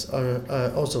assists as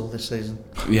Ozil this season.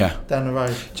 Yeah. Down the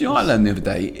road. Do you know what I learned the other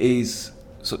day is,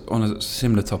 on a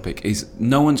similar topic, is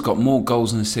no one's got more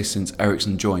goals and assists since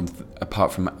Eriksen joined,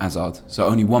 apart from Hazard. So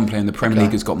only one player in the Premier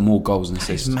League has got more goals and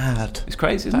assists. It's mad. It's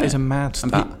crazy, isn't it? That is a mad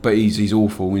stat. But he's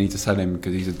awful. We need to sell him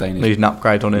because he's a Danish. Need an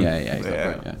upgrade on him.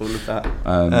 Yeah. All of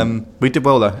that. We did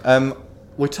well though.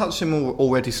 We touched him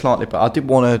already slightly, but I did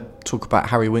want to talk about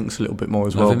Harry Winks a little bit more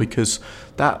as well, because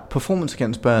that performance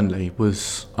against Burnley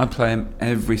was... I play him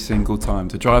every single time.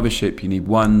 To drive a ship, you need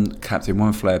one captain,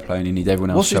 one flair player, and you need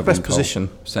everyone else. What's his best position?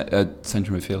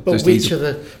 Central midfield. But which of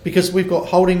the... Because we've got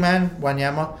holding man,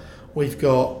 Wanyama, we've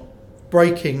got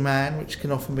breaking man, which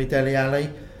can often be Dele Alli,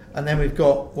 and then we've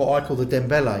got what I call the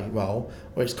Dembele role,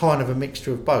 where it's kind of a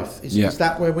mixture of both. Is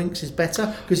that where Winks is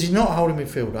better? Because he's not a holding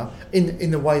midfielder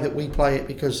in the way that we play it,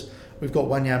 because we've got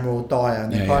Wanyama or Dyer,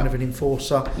 and they're kind of an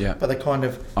enforcer, but they kind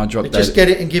of just get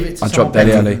it and give it to someone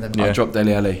better than them. I dropped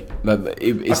Dele Alli.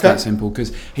 It's that simple,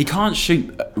 because he can't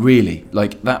shoot really.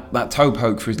 Like that toe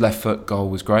poke for his left foot goal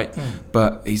was great,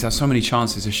 but he's had so many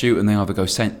chances to shoot, and they either go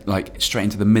straight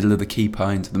into the middle of the keeper,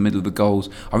 into the middle of the goals.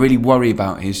 I really worry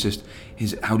about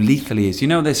how lethal he is. You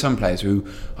know, there's some players who,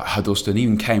 like Huddleston,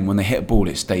 even Kane, when they hit a ball,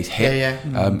 it stays hit.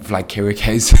 Vlad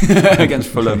Chiriches against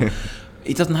Fulham.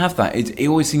 He doesn't have that. He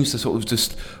always seems to sort of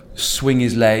just swing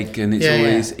his leg, and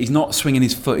he's not swinging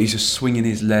his foot, he's just swinging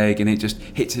his leg, and it just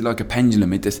hits it like a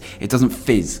pendulum. It doesn't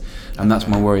fizz, and that's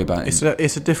my worry about him.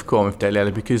 It's a difficult one with Dele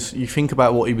Alli, because you think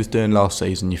about what he was doing last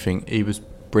season, you think he was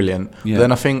brilliant. But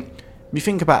then I think you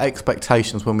think about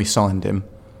expectations when we signed him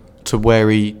to where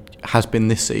he has been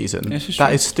this season.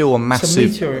 That is still a massive.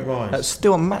 It's a meteoric rise. That's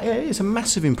still it's a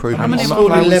massive improvement. How many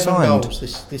scored 11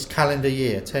 goals this calendar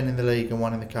year? 10 in the league and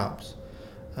 1 in the cups.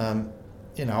 I'm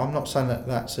not saying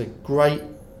that's a great,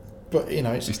 but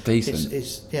it's decent.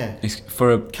 It's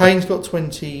for Kane's got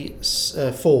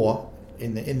 24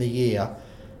 in the year.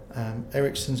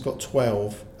 Eriksen's got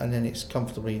 12, and then it's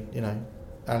comfortably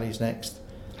Ali's next.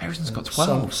 Eriksen's got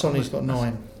 12. Sonny's got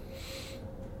 9.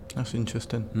 That's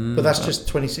interesting. But that's just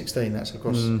 2016. That's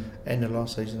across end of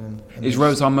last season. Is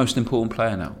Rose our most important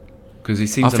player now? Because he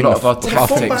seems a lot of our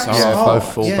tactics are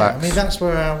both fullbacks. Yeah, I mean that's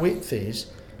where our width is.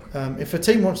 If a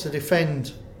team wants to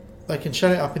defend, they can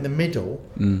shut it up in the middle,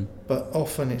 but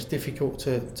often it's difficult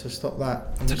to stop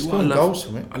that. And there's still goals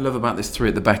from it. I love about this three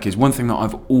at the back is one thing that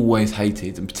I've always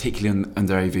hated, and particularly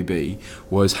under AVB,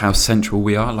 was how central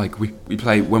we are. Like we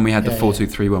play, when we had the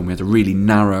 4-2-3-1, we had a really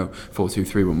narrow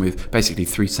 4-2-3-1 with basically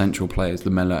 3 central players,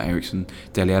 Lamela, Eriksen,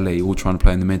 Dele Alli, all trying to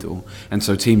play in the middle. And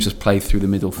so teams just play through the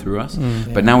middle through us.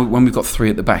 But now when we've got 3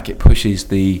 at the back, it pushes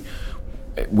the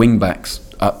wing backs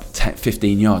up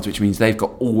 15 yards, which means they've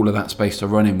got all of that space to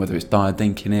run in, whether it's Dyer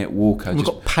dinking it, Walker. We've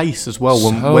got pace as well.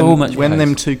 When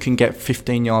them two can get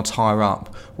 15 yards higher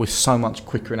up, we're so much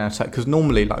quicker in our attack. Because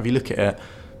normally, like if you look at it,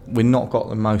 we've not got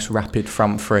the most rapid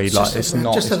front three. It's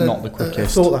not the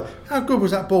quickest. How good was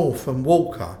that ball from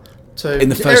Walker in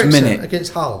the first minute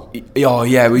against Hull? Oh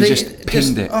yeah, we just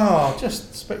pinged it. Oh,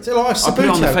 just spectacular. Like I put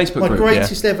it on the Facebook my group. My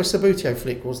greatest ever Sabutio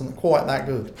flick wasn't quite that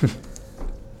good.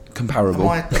 Comparable.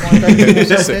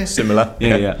 Similar.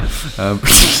 Yeah.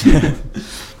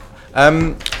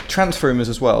 Transfer rumours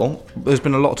as well. There's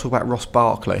been a lot of talk about Ross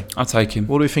Barkley. I'll take him.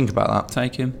 What do we think about that?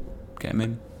 Take him. Get him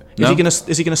in.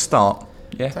 Is he gonna start?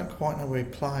 Yeah. I don't quite know where he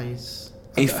plays.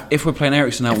 If we're playing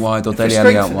Eriksen out wide or Dele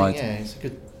Alli out wide. Yeah,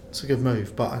 it's a good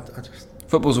move, but I just...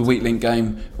 Football's a weak link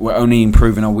game. We're only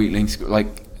improving our weak links.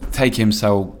 Like, take him,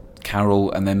 sell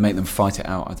Carroll, and then make them fight it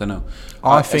out. I don't know.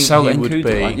 I think he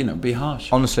would be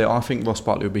harsh. Honestly, I think Ross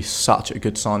Barkley would be such a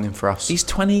good signing for us. He's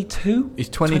 22. He's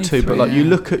 22, but like you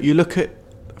look at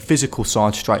physical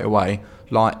side straight away.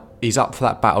 Like he's up for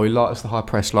that battle. He likes the high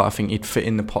press. Like I think he'd fit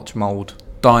in the Poch mould.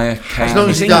 Dyer, Kane. As long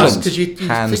as he does, because you think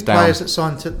down. Players that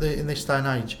sign in this day and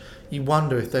age, you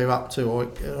wonder if they're up to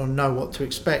or know what to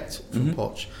expect from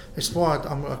Poch. That's why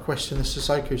I question the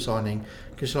Sissoko signing.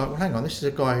 Because you're like, well, hang on, this is a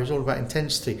guy who's all about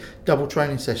intensity, double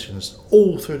training sessions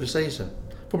all through the season,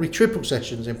 probably triple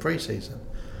sessions in pre-season.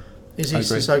 Is he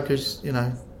Sissoko's,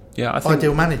 Yeah, I think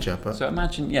ideal manager. But so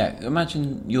imagine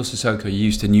you're Sissoko, you're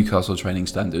used to Newcastle training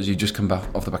standards. You just come back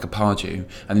off the back of Pardew,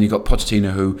 and then you've got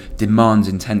Pochettino who demands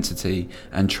intensity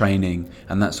and training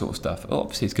and that sort of stuff. Well,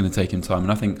 obviously, it's going to take him time,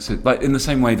 and I think so, like in the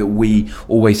same way that we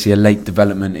always see a late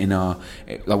development in our,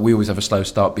 like we always have a slow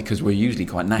start because we're usually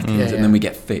quite knackered and then we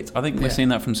get fit. I think we're seeing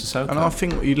that from Sissoko. And I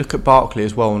think you look at Barkley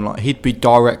as well, and like he'd be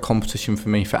direct competition for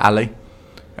me for Ali.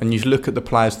 And you look at the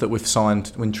players that we've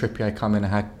signed when Trippier come in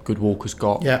and how good Walker's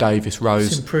got, Davis,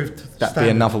 Rose. That'd be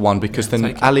another one because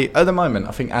then Ali, at the moment,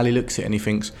 I think Ali looks at it and he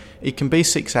thinks he can be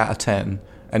 6 out of 10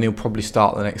 and he'll probably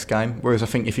start the next game. Whereas I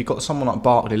think if you've got someone like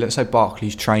Barkley, let's say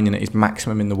Barkley's training at his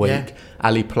maximum in the week,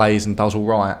 Ali plays and does all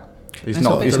right. He's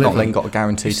not then got a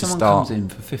guarantee to start. If someone comes in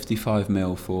for 55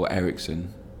 mil for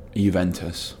Eriksen,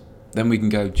 Juventus, then we can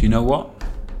go, do you know what?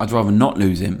 I'd rather not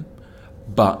lose him,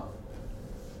 but...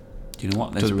 You know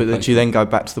what? But do you then go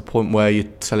back to the point where you're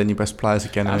selling your best players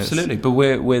again? Absolutely, but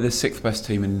we're the 6th best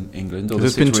team in England.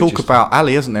 There's been talk about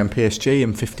Ali, hasn't there, and PSG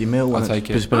and 50 mil. I'll take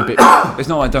it. It's been a bit it's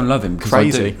not I don't love him.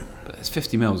 Crazy. I do, but it's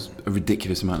 50 mil is a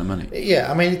ridiculous amount of money.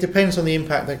 Yeah, I mean, it depends on the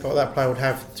impact that player would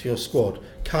have to your squad.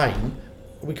 Kane,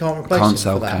 we can't replace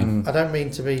him for that. Kane. I don't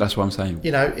mean to be... That's what I'm saying.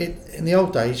 You know, in the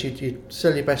old days, you'd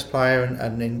sell your best player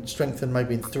and then strengthen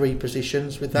maybe in 3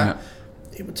 positions with that.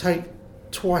 Yeah. It would take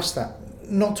twice that.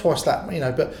 Not twice that, you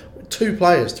know, but 2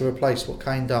 players to replace what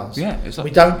Kane does. Yeah, it's like,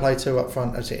 we don't play 2 up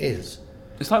front as it is.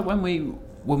 It's like when we do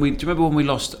you remember when we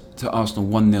lost to Arsenal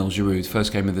 1-0 Giroud,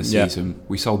 first game of the season?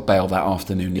 We sold Bale that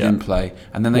afternoon. He didn't play,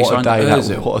 and then they signed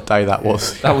Ozil. What a day that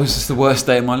was! That was just the worst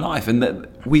day of my life. And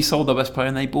we sold our best player,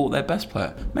 and they bought their best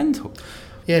player. Mental.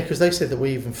 Yeah, because they said that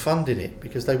we even funded it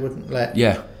because they wouldn't let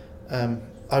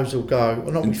Ozil go.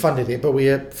 Well, not we funded it, but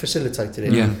we facilitated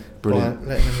it. Yeah, brilliant. By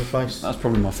letting them replace. That's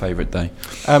probably my favourite day.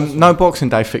 No Boxing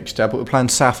Day fixture, but we're playing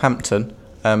Southampton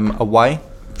away.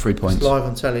 3 points. It's live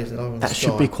on telly. That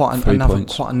should be quite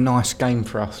a nice game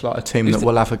for us, like a team that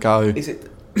will have a go. Is it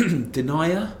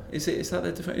Denier? Is that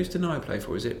the defence? Who's Denier play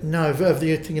for? Is it? No,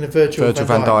 you're thinking of Virgil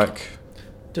van Dijk.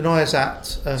 Denier's at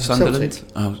Sunderland.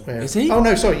 Celtic. Oh, is he? Oh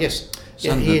no, sorry. Yes,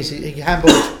 yeah, he is. He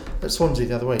handballed at Swansea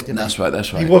the other week, didn't he? That's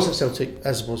right. He was at Celtic,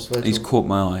 as was Virgil. He's caught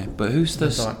my eye. But who's the...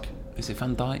 Van Dijk. Is it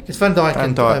Van Dijk? It's Van Dijk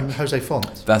and Jose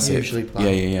Font. That's usually it.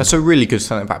 play. Yeah. That's a really good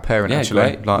centre-back pairing, actually.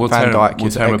 Great. Like Van Dijk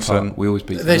is excellent. We always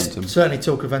beat There's Southampton. certainly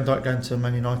talk of Van Dijk going to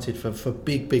Man United for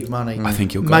big money. I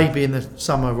think he'll go. Maybe in the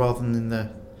summer rather than in the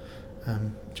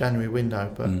January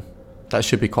window, but... That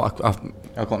should be quite...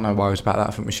 I've got no worries about that.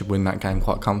 I think we should win that game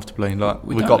quite comfortably. Like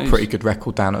we've got a pretty good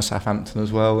record down at Southampton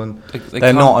as well, and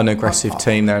they're not an aggressive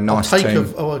team. They're a nice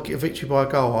team. A victory by a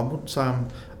goal. I wouldn't say I'm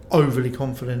overly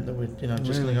confident that we're just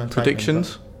going to go and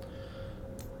predictions.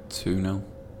 2-0.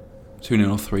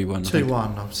 2-0 or 3-1.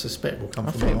 2-1. I suspect will come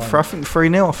from. I think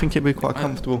 3-0. I think it'd be quite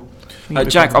comfortable.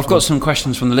 Jack, I've got some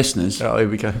questions from the listeners. Oh, here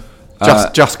we go.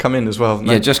 Just come in as well.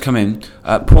 Yeah, just come in.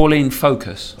 Pauline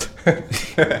Focus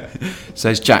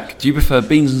says, Jack, do you prefer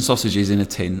beans and sausages in a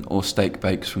tin or steak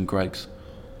bakes from Greggs?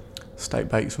 Steak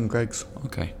bakes from Greggs.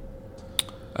 Okay.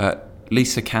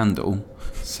 Lisa Candle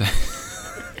says,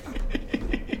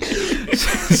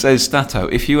 Stato,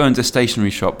 if you owned a stationery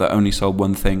shop that only sold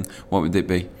one thing, what would it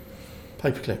be?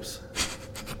 Paper clips.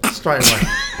 Straight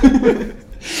away.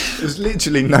 There's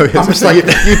literally no hesitation.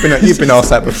 You've been asked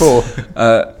that before.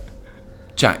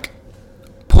 Jack,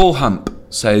 Paul Hump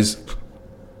says,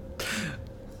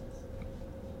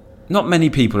 not many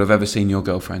people have ever seen your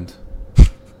girlfriend.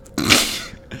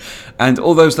 And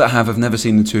all those that have never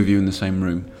seen the two of you in the same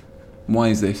room. Why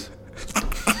is this?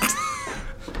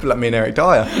 Like me and Eric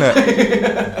Dyer.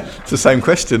 It's the same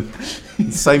question.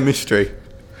 The same mystery.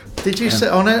 Did you see,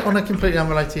 on a completely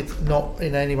unrelated, not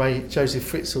in any way Joseph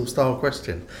Fritzl style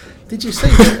question, did you see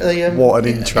that what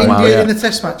an intro. In the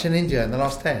test match in India, in the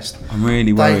last test, I'm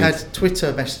really worried. They had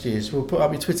Twitter messages. We'll put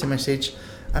up your Twitter message,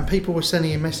 and people were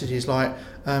sending in messages like,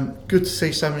 good to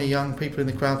see so many young people in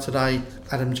the crowd today,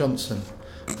 Adam Johnson.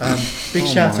 Big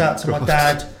shout out to my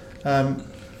dad.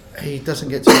 He doesn't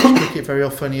get to watch cricket very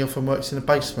often. He often works in the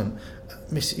basement.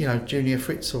 Junior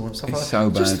Fritzl and stuff like that. So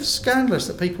bad. Just scandalous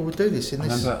that people would do this in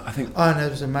this. I think. Oh, and there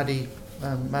was a Madeline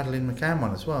McCann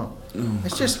one as well.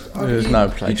 It's just there's no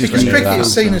place because cricket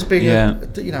is seen as being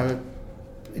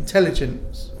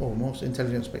intelligent or more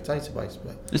intelligent spectator base.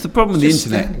 But it's the problem with the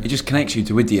internet. It just connects you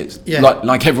to idiots. Yeah.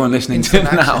 Like everyone listening to it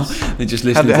now. They just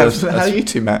listen to us. How you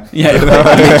two met? Yeah,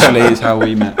 literally is how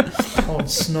we met. On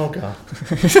Snogger.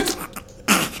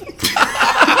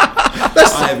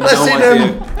 That's in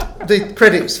the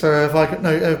credits for Have I Got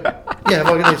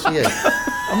News for You.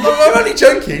 I'm only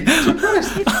joking.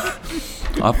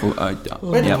 I thought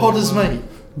when did Podders meet?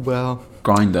 Well,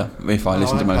 Grinder, if I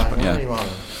listen to most. But yeah.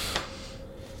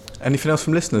 Anything else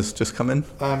from listeners just come in?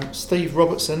 Steve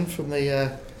Robertson from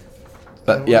the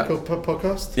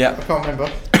podcast. Yeah. I can't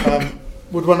remember.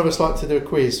 Would one of us like to do a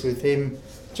quiz with him,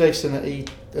 Jason at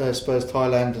Spurs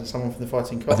Thailand, and someone from the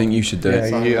Fighting Cock? I think you should do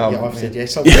it. I've said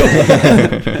yes.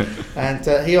 And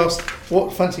he asked,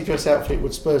 what fancy dress outfit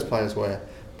would Spurs players wear?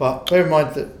 But bear in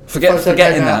mind that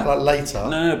forgetting that later.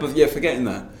 No, but forgetting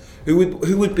that. Who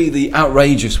would be the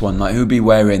outrageous one? Like, who would be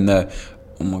wearing the?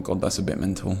 Oh my God, that's a bit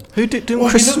mental. Didn't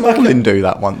Chris Smalling do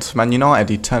that once? Man United,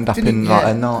 he turned up in like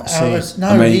a Nazi.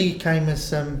 He came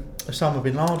as Osama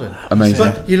bin Laden. Amazing.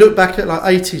 But you look back at like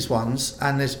 80s ones,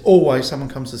 and there's always someone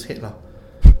comes as Hitler.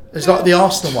 It's like the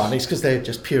Arsenal one. It's because they're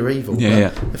just pure evil.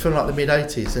 They feel like the mid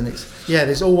 80s, and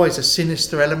there's always a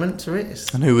sinister element to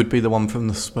it. And who would be the one from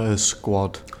the Spurs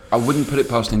squad? I wouldn't put it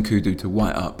past Nkudu to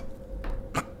white up.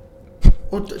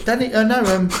 Well,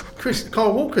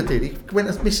 Kyle Walker did. He went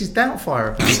as Mrs.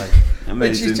 Doubtfire apparently.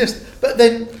 Amazing. Which is but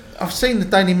then I've seen the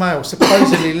Daily Mail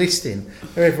supposedly listing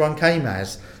who everyone came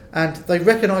as, and they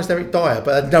recognised Eric Dyer,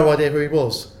 but had no idea who he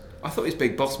was. I thought he was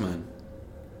Big Boss Man.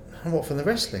 And what, from the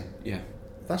wrestling? Yeah.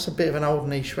 That's a bit of an old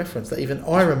niche reference that even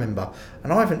I remember,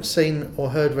 and I haven't seen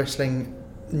or heard wrestling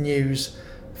news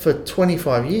for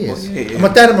 25 years. Well, yeah. And my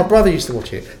dad and my brother used to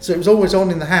watch it, so it was always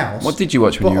on in the house. What did you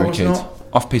watch when you were a kid?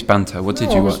 Off-Piece Banter. What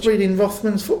did you watch? I was reading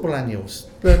Rothman's football annuals,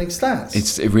 learning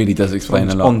stats. It really does explain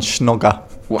a lot. On Schnogger.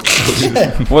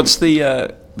 What's the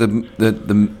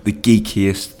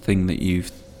geekiest thing that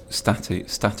you've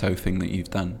stato thing that you've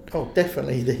done? Oh,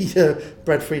 definitely the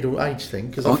Brad Friedel age thing,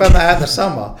 because I found that out in the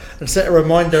summer and set a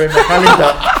reminder in my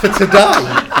calendar for today.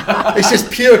 It's just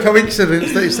pure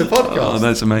coincidence that it's the podcast. Oh,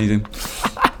 that's amazing.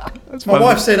 My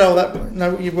wife said,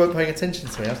 no, you weren't paying attention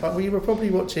to me. I was like, well, you were probably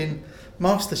watching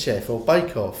MasterChef or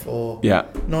Bake Off or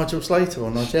Nigel Slater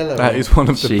or Nigella. That is one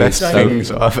of the best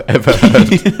things I've ever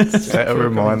heard. Set a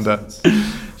reminder.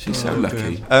 She's so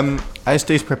lucky.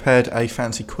 ASD's prepared a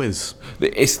fancy quiz.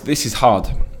 This is hard.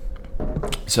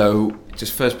 So,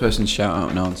 just first person shout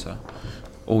out an answer.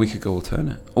 Or we could go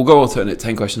alternate.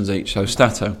 10 questions each. So,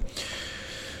 Stato.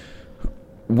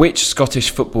 Which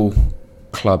Scottish football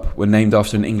club were named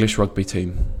after an English rugby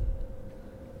team?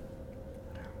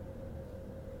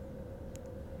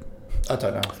 I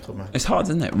don't know. It's hard,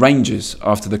 isn't it? Rangers,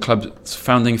 after the club's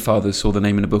founding fathers saw the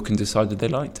name in a book and decided they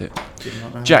liked it.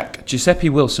 Jack, Giuseppe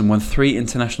Wilson won 3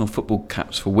 international football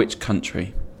caps for which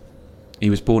country? He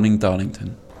was born in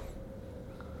Darlington.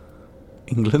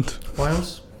 England.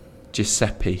 Wales.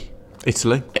 Giuseppe.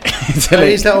 Italy.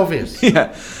 Italy. Is that obvious?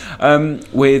 Yeah.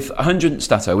 With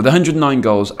 109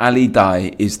 goals, Ali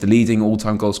Dai is the leading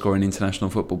all-time goal scorer in international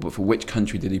football. But for which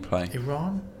country did he play?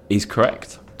 Iran. He's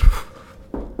correct.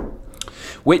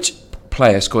 Which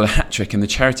player scored a hat-trick in the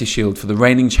Charity Shield for the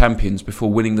reigning champions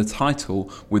before winning the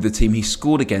title with the team he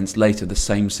scored against later the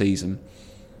same season?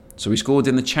 So he scored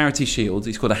in the Charity Shield,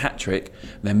 he scored a hat-trick,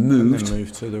 then moved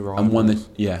to the right and won the...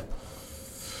 Yeah.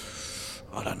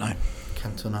 I don't know.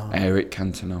 Cantona. Eric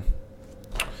Cantona.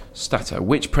 Stato.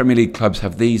 Which Premier League clubs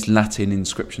have these Latin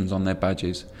inscriptions on their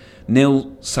badges?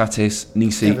 Nil Satis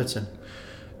Nisi. Everton.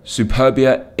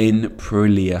 Superbia in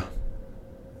Prulia.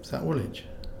 Is that Woolwich?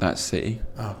 That's City.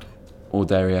 Oh, okay.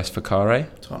 Orderias Facare.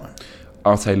 Tottenham.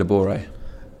 Arte Labore.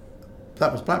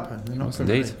 That was Blackburn. They're not Yes,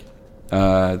 indeed.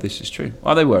 This is true.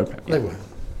 Oh, they were. They were.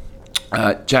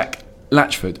 Jack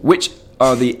Latchford. Which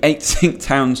are the 8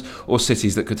 towns or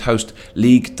cities that could host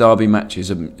league derby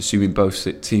matches, assuming both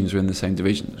teams are in the same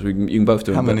division? So you can both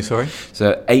do it. How many, sorry?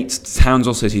 So 8 towns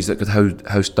or cities that could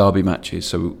host derby matches.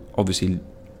 So obviously...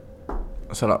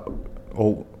 So like...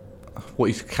 All... What are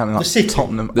you counting up? The city.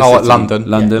 Tottenham. City.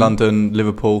 London,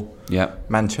 Liverpool. Yeah.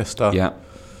 Manchester. Yeah.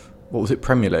 What was it?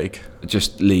 Premier League.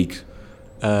 Just league.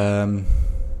 Birmingham.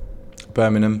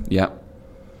 Yeah.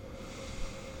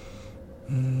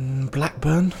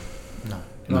 Blackburn. No.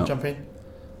 Can I jump in?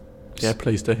 Yeah,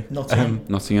 please do.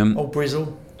 Nottingham. Or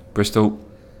Bristol.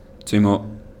 2 more.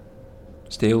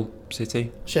 Steel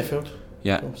City. Sheffield.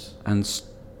 Yeah. Of course. And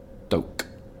Stoke.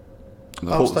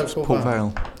 Stoke Port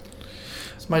Vale.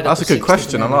 That's a good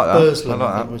question. I like that. Burslem,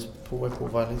 was where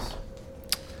Port Vale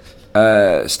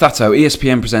is. Stato,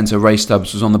 ESPN presenter Ray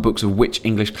Stubbs was on the books of which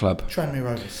English club? Tranmere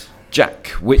Rovers. Jack,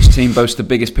 which team boasts the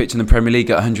biggest pitch in the Premier League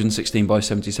at 116 by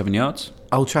 77 yards?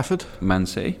 Old Trafford. Man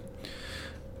City.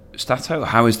 Stato,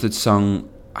 how is the song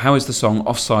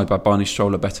Offside by Barney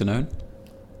Stroller better known?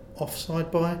 Offside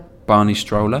by? Barney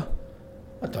Stroller.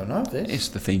 I don't know this. It's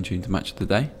the theme tune to Match of the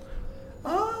Day.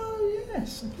 Oh,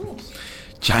 yes, of course.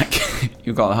 Jack,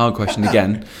 you've got the hard question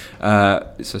again.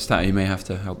 It's a stat you may have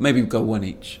to help. Maybe go one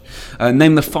each.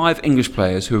 Name the 5 English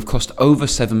players who have cost over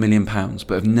 £7 million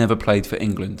but have never played for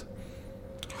England.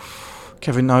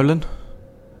 Kevin Nolan.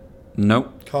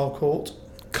 No. Carl Court.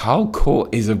 Carl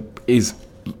Court is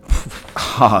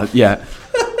hard. Yeah.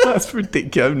 That's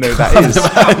ridiculous. No, that is.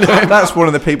 That's one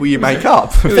of the people you make up.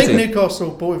 I think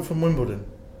Newcastle bought him from Wimbledon.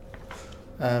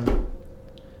 For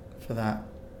that.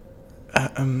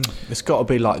 It's got to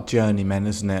be like journeymen,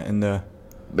 isn't it?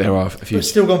 There are a few. But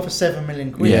still gone for £7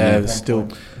 million. Yeah, still.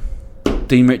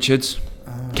 Dean Richards,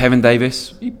 Kevin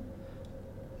Davis.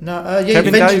 No,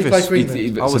 Kevin eventually Davis. played for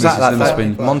England. Was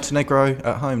that Montenegro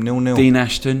at home 0-0? Dean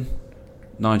Ashton,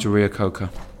 Nigel Reo-Coker.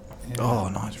 Yeah. Oh,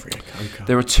 Nigel Reo-Coker.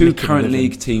 There are 2 current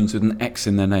league teams with an X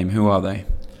in their name. Who are they?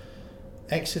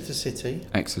 Exeter City.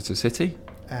 Exeter City.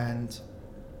 And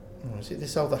is it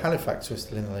this old Halifax was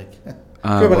still in the league?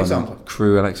 Crewe Alexandra.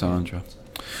 Crewe Alexandra.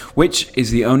 Which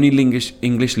is the only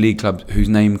English league club whose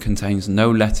name contains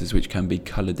no letters which can be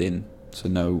coloured in, so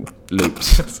no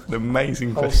loops? That's an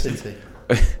amazing Hull question. City.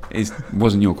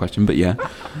 Wasn't your question, but yeah.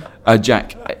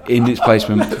 Jack, in its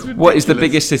placement, what is the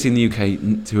biggest city in the UK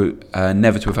to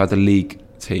never to have had a league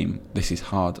team? This is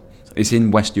hard. It's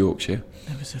in West Yorkshire.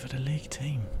 Never had a league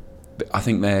team. I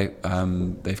think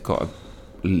they've got a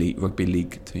rugby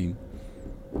league team.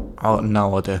 Oh,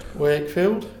 no idea.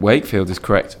 Wakefield is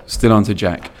correct. Still on to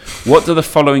Jack. What do the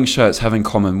following shirts have in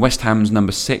common? West Ham's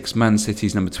number 6, Man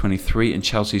City's number 23, and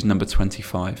Chelsea's number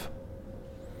 25.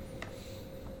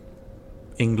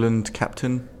 England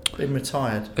captain. Been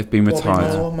retired. They've been retired.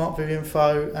 Bobby Moore, Mark Vivian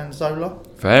Foe, and Zola.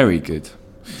 Very good.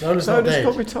 Zola's not dead.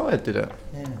 got retired, did it?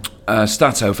 Yeah.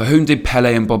 Stato, for whom did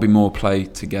Pele and Bobby Moore play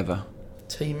together?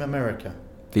 Team America.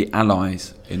 The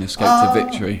Allies in Escape to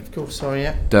Victory. Of course, sorry,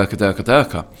 yeah.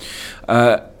 Durka.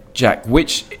 Jack,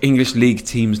 which English league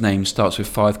team's name starts with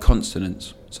 5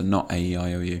 consonants? So not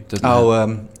A-E-I-O-U.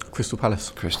 Crystal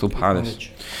Palace. Crystal Palace.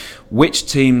 Which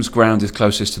team's ground is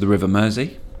closest to the River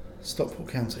Mersey? Stockport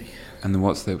County. And then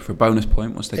for a bonus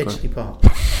point, what's their Edgeley Park.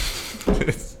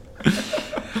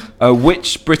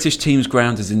 Which British team's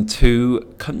ground is in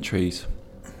 2 countries?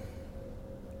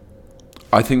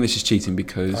 I think this is cheating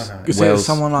because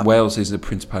Wales is a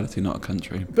principality, not a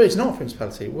country. But it's not a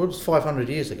principality. It was 500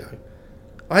 years ago.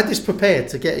 I had this prepared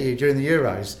to get you during the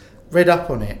Euros, read up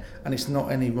on it, and it's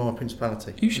not any more a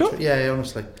principality. You sure? Yeah,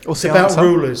 honestly. What's it's about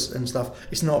rulers and stuff.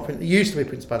 It's not. It used to be a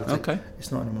principality. Okay.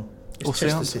 It's not anymore. It's What's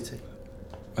Chester City.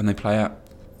 And they play at?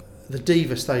 The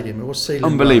Diva Stadium. It was Sealand.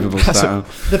 Unbelievable style.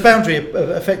 The boundary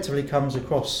effectively comes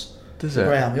across the it?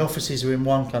 ground. The offices are in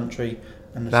one country.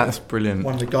 And that's brilliant.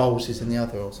 One of the goals is in the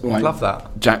other. Or I love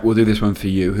that. Jack, we'll do this one for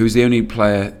you. Who's the only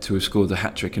player to have scored a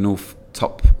hat-trick in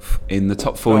in the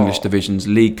top 4 English divisions,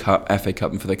 League Cup, FA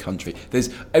Cup, and for their country? There's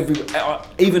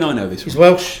even I know this. He's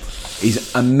Welsh.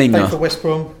 He's a minger. Played for West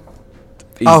Brom.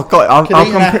 I'll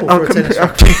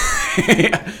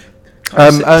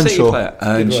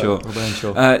Earnshaw.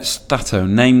 Stato,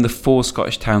 name the 4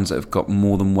 Scottish towns that have got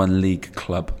more than one league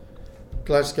club.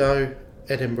 Glasgow,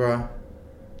 Edinburgh,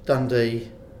 Dundee.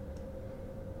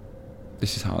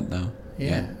 This is hard now.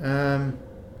 Yeah.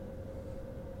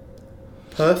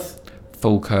 Perth.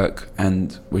 Falkirk,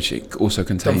 and which it also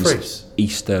contains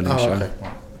East Stirlingshire. Okay.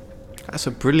 That's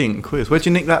a brilliant quiz. Where'd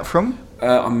you nick that from?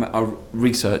 I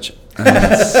research.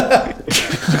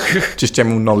 Just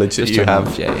general knowledge that you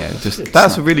have. Yeah.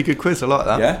 That's a really good quiz. I like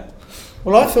that. Yeah.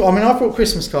 Well, I brought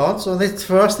Christmas cards. So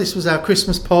for us, this was our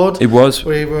Christmas pod. It was.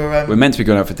 We're meant to be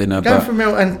going out for dinner, going for a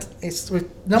meal, and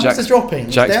numbers are dropping.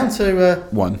 It's down to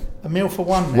one. A meal for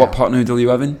one now. What pot noodle are you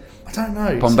having? I don't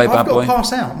know. Bombay I've Bad got Boy? to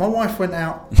pass out. My wife went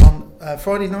out on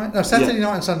Saturday night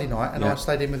and Sunday night, and I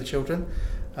stayed in with the children.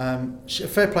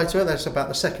 Fair play to her. That's about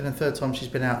the 2nd and 3rd time she's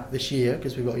been out this year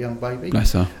because we've got a young baby.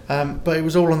 Bless her. But it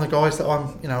was all on the guys that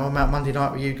I'm out Monday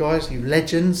night with you guys, you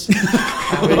legends.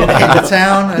 We're going to hit the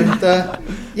town, and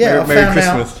Merry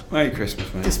Christmas. Merry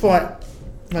Christmas, mate. Despite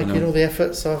making all the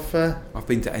efforts, I've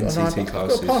been to NCT classes. I've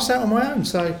got to pass out on my own.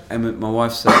 So my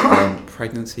wife's at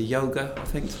pregnancy yoga, I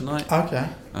think, tonight. Okay.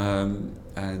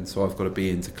 And so I've got to be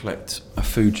in to collect a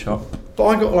food shop. But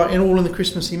I got in all in the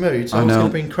Christmassy mood, so I was going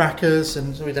to bring crackers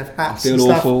and so we'd have hats. I feel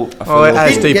and awful. Stuff.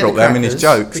 As Steve brought them in his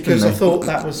jokes, because I thought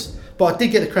that was. But I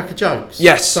did get the cracker jokes.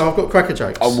 Yes. So I've got cracker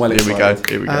jokes. I'm well excited.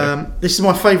 Here we go. This is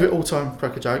my favourite all-time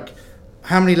cracker joke.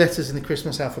 How many letters in the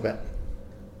Christmas alphabet?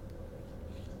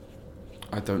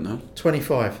 I don't know.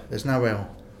 25. There's no L.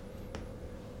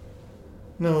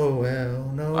 No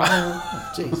L, no L.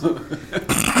 Oh, jeez.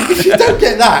 If you don't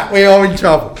get that, we are in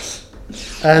trouble.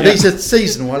 These are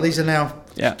seasonal. These are now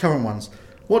current ones.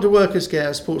 What do workers get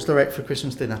at Sports Direct for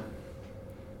Christmas dinner?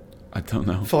 I don't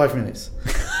know. 5 minutes.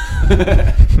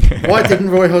 Why didn't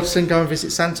Roy Hodgson go and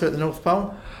visit Santa at the North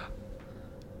Pole?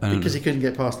 Because he couldn't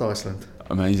get past Iceland.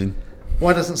 Amazing.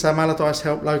 Why doesn't Sam Allardyce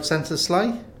help load Santa's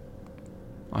sleigh?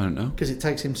 I don't know. Because it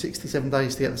takes him 67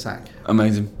 days to get the sack.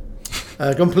 Amazing.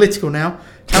 Gone political now.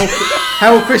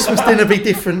 How will Christmas dinner be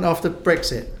different after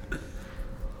Brexit?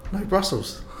 No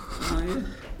Brussels. Oh, yeah.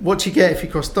 What do you get if you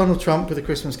cross Donald Trump with a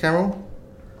Christmas carol?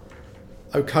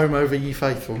 O come over ye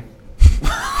faithful.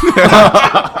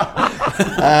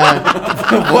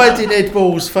 Why did Ed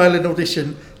Balls fail an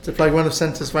audition to play one of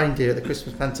Santa's reindeer at the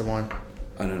Christmas pantomime?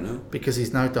 I don't know. Because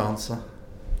he's no dancer.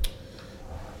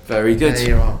 Very good. There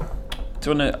you are.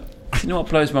 Do you know what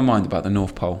blows my mind about the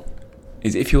North Pole?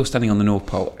 Is if you're standing on the North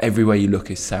Pole, everywhere you look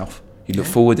is south. You look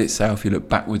forward, it's south. You look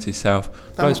backwards, it's south.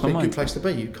 That must be a good place to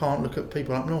be. You can't look at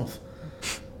people up north.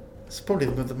 It's probably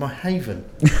my haven.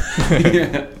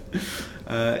 Yeah.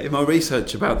 In my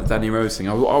research about the Danny Rose thing,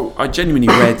 I genuinely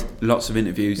read lots of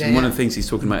interviews, and one of the things he's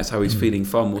talking about is how he's feeling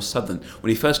far more southern. When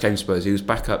he first came to Spurs, he was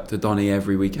back up to Donny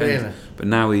every weekend, really? But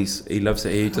now he loves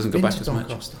it here. He doesn't go back as much.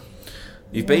 Doncaster.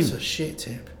 You've been? That's a shit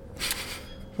tip.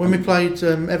 When we played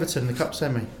Everton in the Cup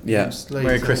semi. Yeah.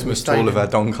 Merry Christmas to all of our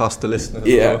Doncaster listeners.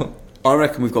 Yeah. As well. I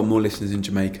reckon we've got more listeners in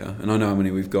Jamaica, and I know how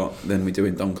many we've got than we do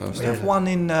in Doncaster. We have one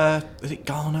in, is it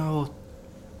Ghana or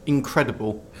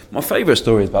Incredible? My favourite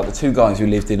story is about the two guys who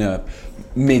lived in a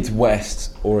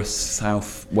Midwest or a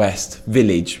Southwest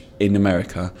village in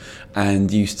America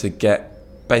and used to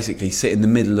basically sit in the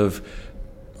middle of,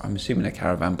 I'm assuming, a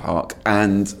caravan park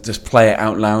and just play it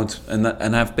out loud and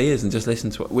have beers and just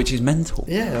listen to it, which is mental.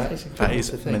 Yeah, that is incredible.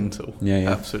 That is mental.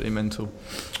 Yeah. Absolutely mental.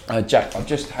 Jack, I've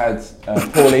just had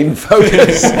Pauline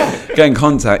Focus get in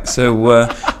contact. So,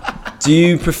 do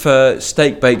you prefer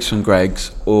steak bakes from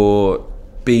Greggs or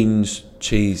beans,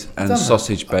 cheese and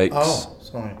sausage bakes? Oh,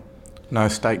 sorry. No,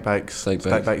 steak bakes. Steak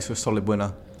bakes are a solid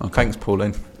winner. Okay. Thanks,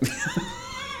 Pauline.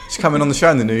 She's coming on the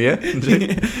show in the new year, isn't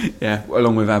she? Yeah,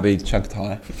 along with Abby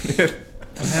Chugtai.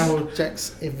 And how will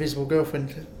Jack's invisible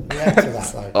girlfriend react to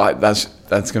that, though?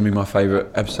 That's going to be my favourite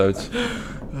episodes.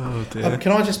 Oh dear.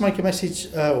 Can I just make a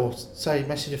message, or say a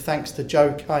message of thanks to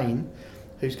Joe Kane,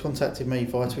 who's contacted me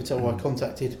via Twitter, or I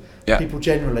contacted people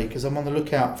generally, because I'm on the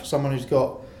lookout for someone who's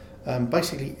got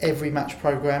basically every match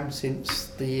programme since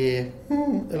the year,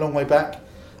 a long way back.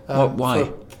 Why?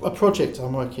 For a project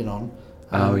I'm working on.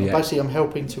 Basically, I'm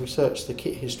helping to research the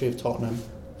kit history of Tottenham.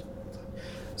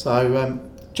 So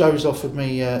Joe's offered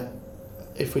me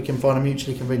if we can find a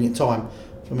mutually convenient time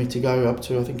for me to go up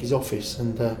to, I think, his office,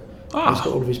 and he's got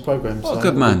all of his programmes. Oh,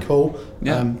 good man. Cool.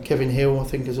 Yeah. Kevin Hill, I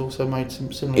think, has also made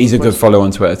some similar. He's a good follow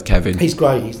on Twitter, Kevin. He's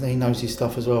great. He knows his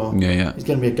stuff as well. Yeah. He's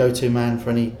going to be a go-to man for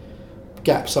any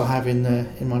gaps I have in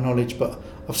my knowledge. But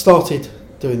I've started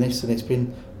doing this, and it's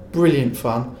been brilliant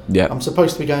fun. Yeah. I'm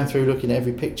supposed to be going through looking at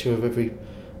every picture of every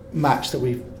match that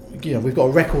we've got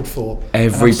a record for.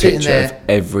 Every picture of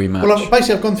every match. Well, I'm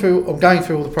going through all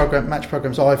the match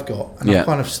programs I've got, and I've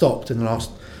kind of stopped in the last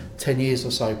 10 years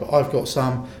or so. But I've got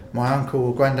some. My uncle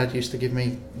or granddad used to give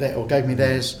me gave me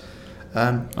theirs.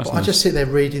 But nice. I just sit there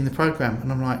reading the program,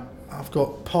 and I'm like, I've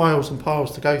got piles and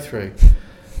piles to go through.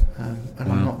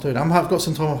 I'm not doing it. I've got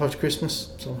some time off after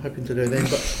Christmas, so I'm hoping to do it then.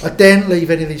 But I daren't leave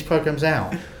any of these programs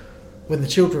out when the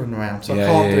children are around, so I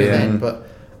can't do it then. But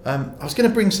I was going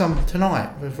to bring some tonight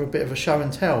for a bit of a show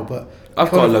and tell. But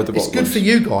I've got a load of it's bottles. good for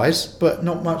you guys, but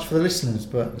not much for the listeners.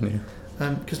 But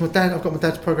because I've got my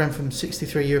dad's program from the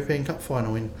 '63 European Cup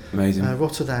final in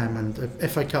Rotterdam, and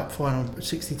FA Cup final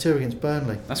 '62 against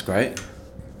Burnley. That's great.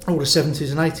 All the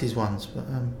 '70s and '80s ones, but.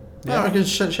 I can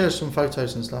share some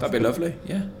photos and stuff. That'd be lovely,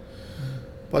 yeah.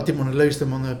 But I didn't want to lose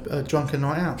them on a drunken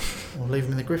night out, or leave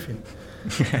them in the Griffin.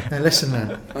 Now listen,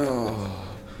 man.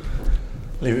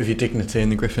 Leave it with your dignity in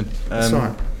the Griffin. That's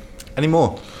right. Any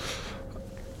more?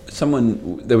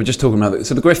 They were just talking about it.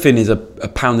 So the Griffin is a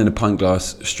pound in a pint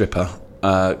glass stripper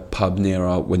pub near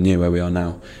where we are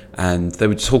now, and they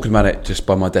were talking about it just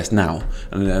by my desk now.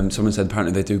 And someone said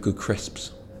apparently they do good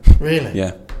crisps. Really?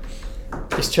 Yeah.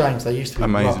 It's changed. They used to be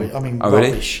amazing.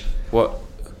 Rubbish. What?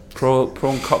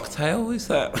 Prawn cocktail, is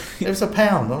that? It was £1.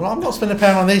 I'm not spending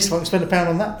 £1 on this, I can spend £1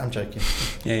 on that. I'm joking.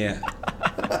 Yeah.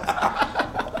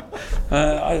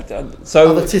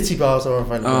 Other titty bars are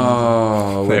available.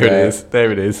 Oh,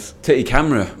 there it is. Titty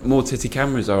camera. More titty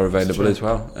cameras are available as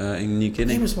well in New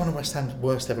Guinea. He was one of West Ham's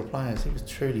worst ever players. He was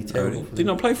truly terrible. Did he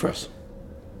not play for us?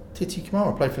 Titi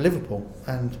Kamara played for Liverpool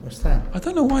and West Ham. I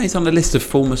don't know why he's on the list of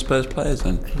former Spurs players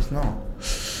then. He's not. I'm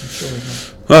sure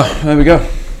he's not. Well, there we go.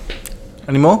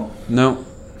 Any more? No.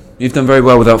 You've done very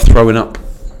well without throwing up.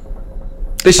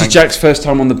 This is Jack's first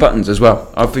time on the buttons as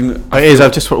well. It is.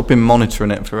 I've just sort of been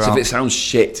monitoring it throughout. So if it sounds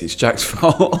shit, it's Jack's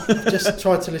fault. I've just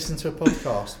tried to listen to a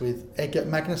podcast with Eggert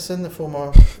Magnusson, the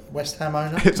former West Ham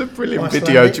owner. It's a brilliant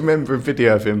video. Do you remember a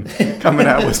video of him coming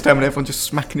out of West Ham and everyone just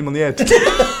smacking him on the head?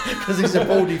 Because he's a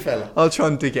baldy fella. I'll try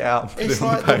and dig it out. It's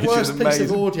like the worst piece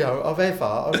of audio I've ever.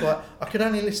 I was like, I could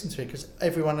only listen to it because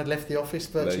everyone had left the office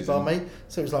virtually by me,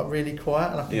 so it was like really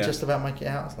quiet, and I could just about make it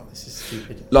out. I was like, this is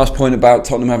stupid. Last point about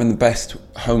Tottenham having the best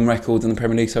home record in the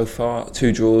Premier League so far: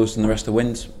 2 draws and the rest are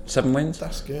wins. 7 wins.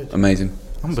 That's good. Amazing.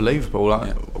 Unbelievable.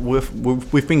 Like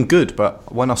we've been good,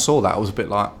 but when I saw that, I was a bit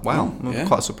like, wow, I'm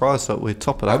quite surprised that we're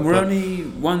top of that. And we're only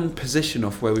one position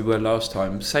off where we were last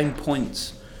time. Same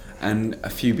points. And a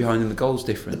few behind in the goals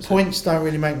difference. The points don't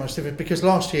really make much difference because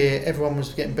last year everyone was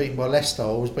getting beaten by Leicester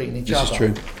or was beating each other. This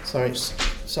is true.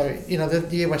 So you know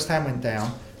the year West Ham went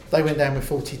down, they went down with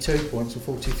 42 points or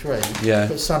 43. Yeah.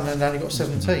 But Sunderland only got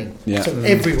 17. Yeah. So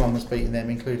everyone was beating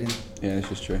them, including. Yeah,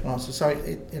 this is true. So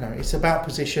it's about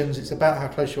positions. It's about how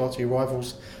close you are to your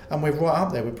rivals, and we're right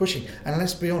up there. We're pushing. And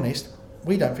let's be honest,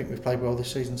 we don't think we've played well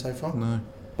this season so far. No.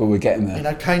 But we're getting there. You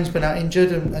know, Kane's been out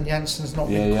injured and Jansen's not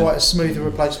been quite as smooth a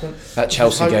replacement. That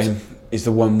Chelsea game is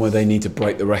the one where they need to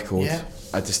break the record. Yeah.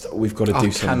 We've got to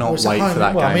do something. I cannot wait for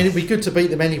that game. I mean, it'd be good to beat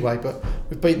them anyway, but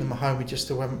we've beaten them at home. We just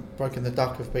still haven't broken the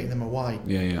duck of beating them away.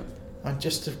 Yeah. And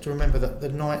just to remember that the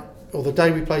night or the day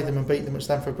we played them and beat them at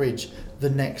Stamford Bridge, the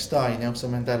next day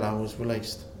Nelson Mandela was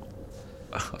released.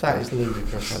 That is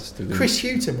ludicrous. Chris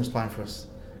Hughton was playing for us.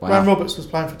 Wow. Graham Roberts was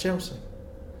playing for Chelsea.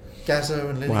 Gaza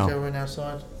and Lineker were in our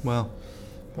side. Well,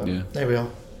 but there we are.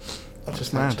 I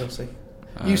just like Chelsea.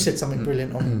 You said something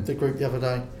brilliant on the group the other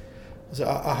day.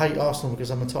 I hate Arsenal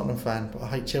because I'm a Tottenham fan, but I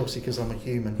hate Chelsea because I'm a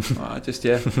human. I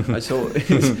thought,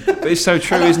 but it's so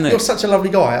true, isn't it? You're such a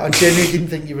lovely guy. I genuinely didn't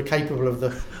think you were capable of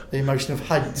the emotion of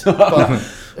hate. But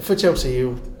for Chelsea,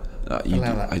 you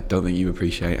allow that. I don't think you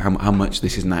appreciate how much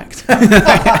this is an act.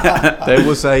 There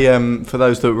was for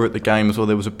those that were at the game as well,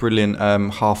 there was a brilliant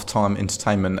half-time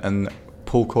entertainment, and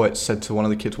Paul Coyte said to one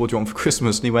of the kids, "What do you want for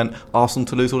Christmas?" And he went, "Arsenal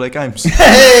to lose all their games."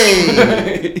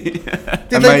 Hey!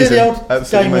 Did they do the old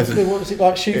game of, what was it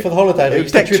like, shoot for the holiday? They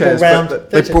used to dribble round.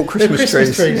 They brought Christmas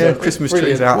trees. Yeah, Christmas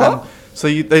trees out. What? So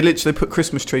they literally put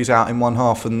Christmas trees out in one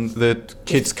half, and the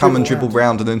kids come and dribble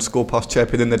round and then score past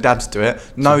Chirpy. Then the dads do it.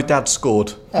 No dad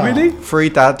scored. Oh. Really? 3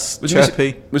 dads. Was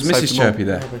Chirpy. Was Mrs. Chirpy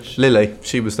there? Rubbish. Lily,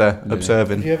 she was there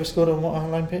observing. Have you ever scored on what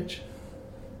lane pitch?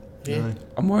 Yeah. No.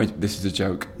 I'm worried this is a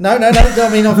joke. No. I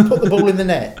mean, I've put the ball in the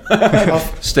net.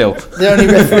 Still. The only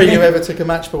referee who ever took a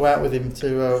match ball out with him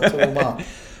to warm up.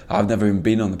 I've never even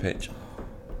been on the pitch.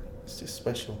 It's just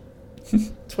special.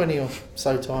 20 or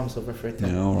so times I've refereed that.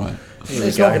 Yeah, all right.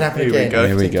 It's not going to happen again.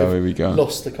 Here we go.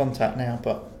 Lost the contact now,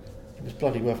 but it was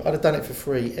bloody worth it. I'd have done it for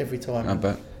free every time. I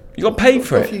bet. You got paid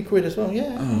for a it? few quid as well,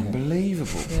 yeah. Oh,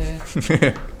 unbelievable.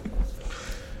 Yeah.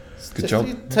 Good job.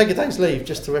 You take a day's leave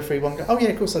just to referee one game. Oh yeah,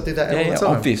 of course I do that all the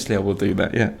time. Obviously I will do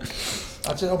that, yeah.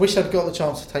 I wish I'd got the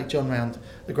chance to take John round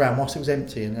the ground whilst it was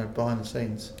empty and behind the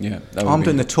scenes. Yeah, I'm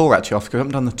doing the tour actually, because I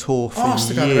haven't done the tour for years. I asked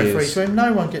to go in the referee's room.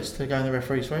 No one gets to go in the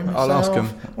referee's room. I'll ask him.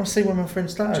 I want to see where my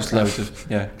friend Stato Just loads of,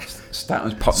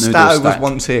 Stato's pot noodles. Stato was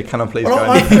once here, can I please go in?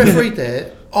 I've refereed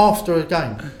there after a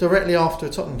game, directly after a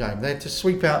Tottenham game. They had to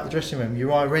sweep out the dressing room.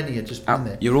 Uriah Rennie had just been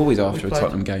there. You're always after a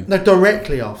Tottenham game. No,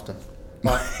 directly after.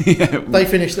 They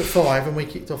finished at 5 and we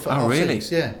kicked off at half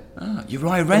 6. Yeah.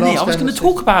 Uriah Rennie. I was going to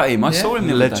talk about him. I saw him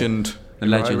the other day. The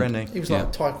legend. Rennie. He was like a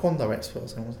taekwondo expert or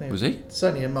something, wasn't he? Was he?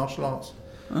 Certainly in martial arts.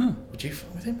 Oh. Would you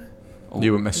fight with him?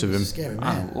 You wouldn't mess with him. Scary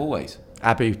man. Always.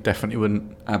 Abby definitely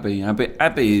wouldn't.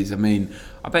 Abby is,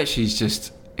 I bet she's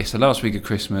just, it's the last week of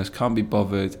Christmas, can't be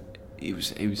bothered. He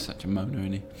was such a moaner,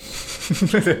 isn't he?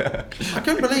 I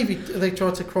couldn't believe they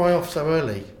tried to cry off so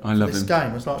early. I love this him.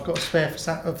 game. It was like, got a spare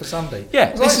for Sunday.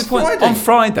 Yeah, this is the point. Friday. On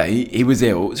Friday, he was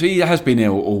ill. So he has been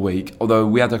ill all week, although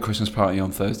we had a Christmas party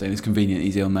on Thursday, and it's convenient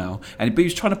he's ill now. But he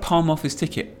was trying to palm off his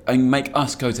ticket and make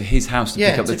us go to his house to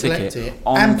pick up the ticket.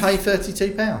 And pay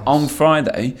 £32. On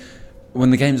Friday,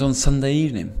 when the game's on Sunday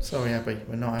evening. Sorry, Abby,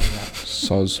 we're not having that.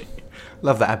 Soz.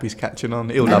 Love that Abby's catching on.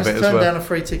 He'll love it as well. Turned down a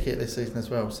free ticket this season as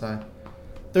well, so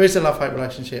there is a love-hate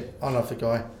relationship. I love the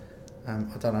guy. I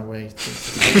don't know where he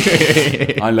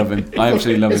thinks. I love him. I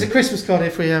absolutely love him. There's a Christmas card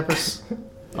here for you, Abbas.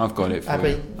 I've got it for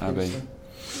Abby. Abby.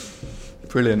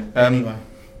 Brilliant. Anyway.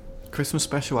 Christmas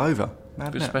special over.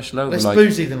 Christmas special over. Less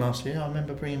boozy than last year. I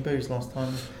remember bringing booze last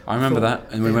time. I remember that,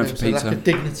 and we went for pizza. There was a lack of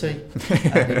dignity,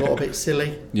 and it got a bit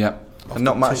silly. Yeah. And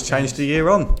not much changed a year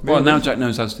on. Really. Well, now Jack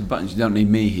knows how to do the buttons. You don't need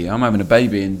me here. I'm having a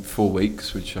baby in 4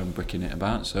 weeks, which I'm bricking it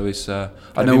about. So it's I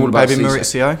know all about baby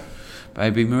Maurizio.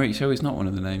 Baby Mauricio is not one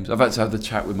of the names. I've had to have the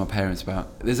chat with my parents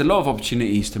about. There's a lot of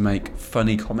opportunities to make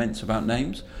funny comments about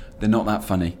names. They're not that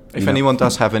funny. If anyone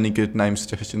does have any good name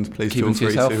suggestions, please Keep feel them to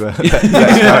free yourself. to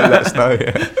let us know.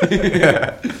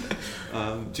 Yeah.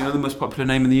 Do you know the most popular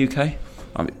name in the UK?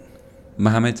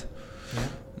 Mohammed. Yeah.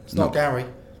 It's not Gary.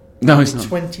 No, it's not.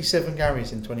 27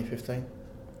 Garys in 2015.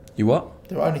 You what?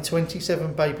 There were only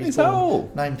 27 babies Is that born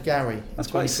all? named Gary in That's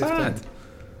quite 2015. sad.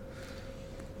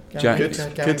 Gary,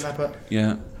 Jack. Gary Good. Mabbott,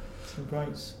 Yeah. some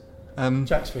greats.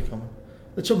 Jack's very common.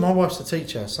 But my wife's a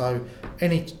teacher, so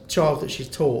any child that she's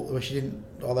taught where she didn't,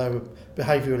 or there were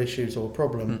behavioural issues or a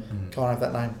problem, can't have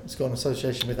that name. It's got an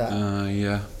association with that.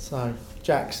 Yeah. So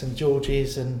Jacks and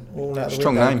Georges and all out the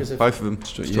strong window. name, Because of both of them.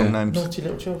 Strong names. naughty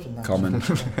little children. Names.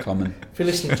 Common. If you're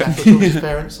listening, Jack or George's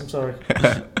parents, I'm sorry.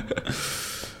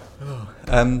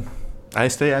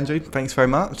 ASD, Andrew, thanks very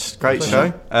much. Great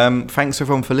Pleasure. show. Thanks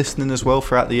everyone for listening as well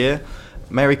throughout the year.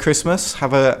 Merry Christmas.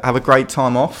 Have a great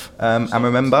time off. And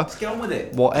remember, Let's get on with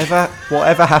it. whatever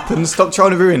happens, stop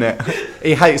trying to ruin it.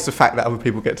 He hates the fact that other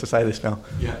people get to say this now.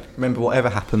 Yeah. Remember, whatever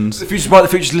happens. The future's bright, the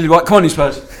future's lily white. Come on, you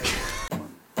Spurs.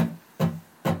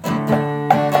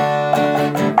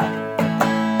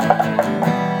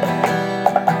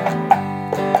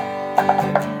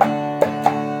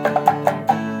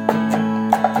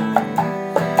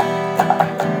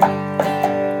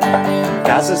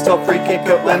 Gazza's top free kick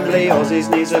at Wembley, Aussie's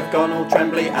knees have gone all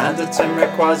trembly, Anderton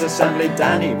requires assembly,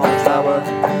 Danny Monflower,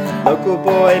 local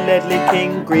boy Ledley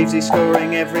King, Greavesy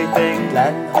scoring everything,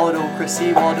 Glenn Hoddle,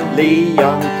 Chrissy Waddle, Lee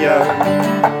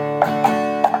Young-Pyo.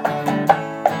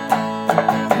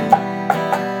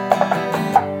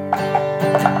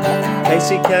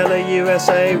 Casey Keller,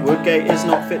 USA, Woodgate is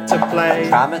not fit to play.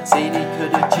 Tramezzini,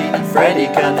 Cudicini, Freddie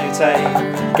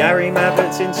Canute, Gary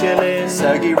Mabbott in Chillin,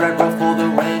 Sergei Rebrov for the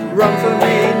win. Run for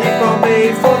me, Nick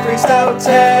Bombay, 4-3 Stout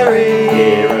Terry.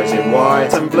 Heroes in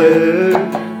white and blue.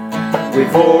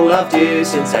 We've all loved you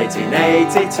since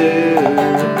 1882,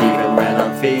 even when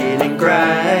I'm feeling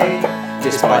grey.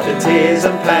 Despite the tears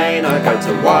and pain, I go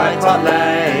to White Hart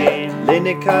Lane.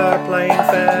 Lineker playing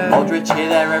fair, Modric here,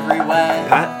 there, everywhere.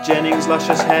 Pat Jennings,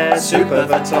 luscious hair, Super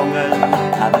Vertonghen,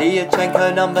 and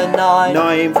Liachenko number 9.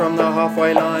 Naeem from the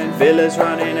halfway line, Villa's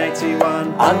running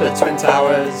 81, under Twin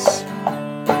Towers.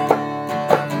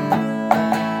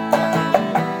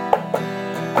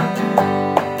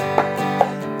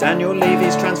 Daniel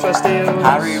Levy's transfer steals,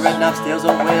 Harry Redknapp steals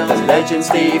on wheels, the legend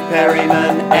Steve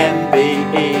Perryman,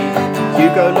 MBE.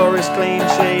 Hugo Lloris clean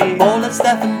sheet, Paul and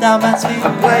Stefan Dalmaty,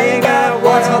 I'm playing out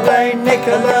White Hart Lane,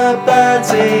 Nicola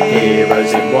Bertie.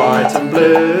 Heroes in white and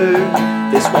blue.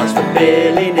 This one's for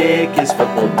Billy Nick, his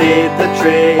football did the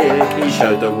trick. He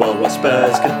showed the world what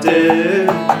Spurs could do.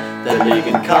 The League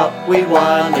and Cup we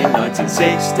won in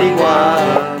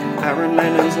 1961. Aaron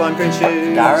Lennon's lime green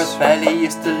shoes, Gareth Bailey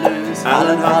used to lose,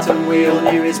 Alan Hutton wheel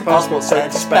knew his passport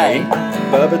said Spain.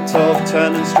 Berbatov,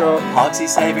 Turn and Strop, Harksey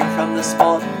saving from the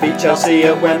spot, beat Chelsea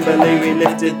at Wembley, we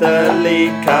lifted the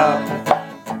League Cup.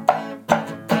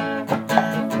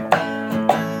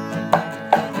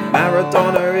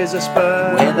 Maradona is a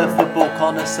Spur, we're the football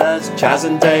connoisseurs. Chaz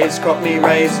and Dave, Scott me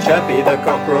raised, Chirpy the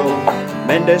cockerel,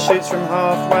 Mendes shoots from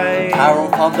halfway, Carroll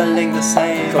fumbling the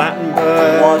save,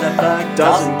 Clattenburg, Waterberg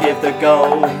doesn't give the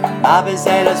goal,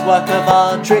 Abizela's work of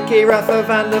art, tricky Rafa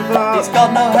van der Vaart, he's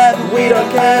got no head, we don't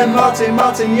care,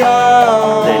 Martin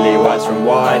Young, Lily White's from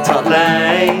White Hart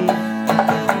Lane,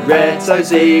 Redzo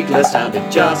Ziegler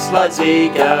sounded just like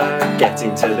Ziegler,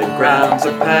 getting to the grounds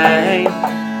of pain,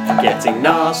 getting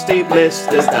nasty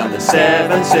blisters down the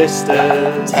Seven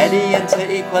Sisters. Teddy in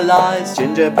to equalise,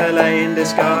 Ginger Pele in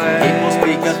disguise. People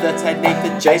speak of the technique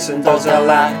that Jason Dozell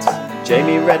lacked.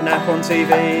 Jamie Redknapp on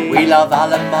TV. We love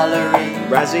Alan Mullery.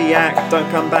 Raziak, don't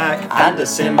come back. And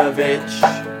Asimovic.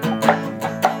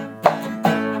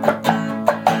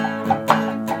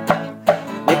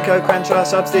 Nico Cranshaw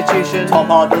substitution, Tom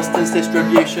Hiddleston's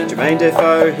distribution, Jermaine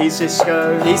Defoe, he's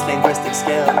Cisco, he's linguistic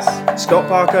skills, Scott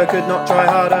Parker could not try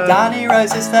harder, Danny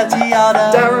Rose's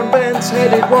 30-yarder, Darren Bent's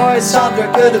headed wide,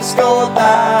 Sandra could have scored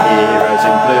that. Heroes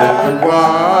in blue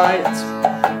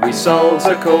and white, we sold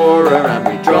Zakora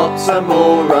and we dropped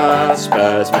Zamora,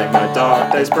 Spurs make my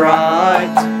dark days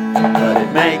bright. But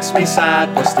it makes me sad,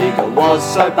 Postiga was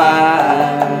so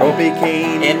bad. Robbie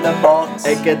Keane in the box,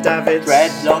 Edgar Davids,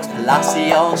 dreadlocks,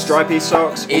 Palacios, stripy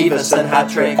socks, Everson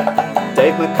hat-trick,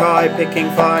 Dave Mackay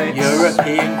picking fights,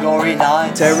 European glory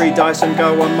nights, Terry Dyson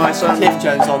go on my son, Cliff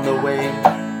Jones on the wing.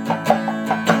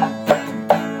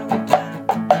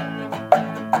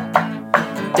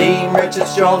 Dean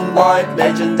Richards, John White,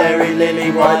 legendary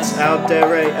Lily White,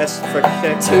 Aldere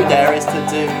Esfrake, 2 there is to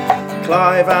do.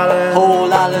 Clive Allen,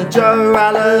 Paul Allen, Joe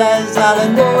Allen, Les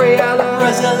Allen, Rory Allen,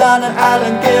 Russell Allen,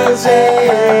 Alan Gilsey,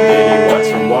 Lily White's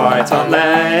from White Hart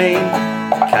Lane,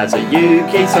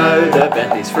 Kazuyuki Toda,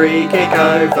 Bentley's free kick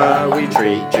over. We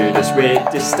treat Judas with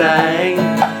disdain.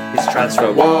 His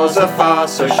transfer was a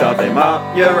farce, so shove him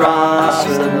up your arse.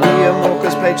 And Liam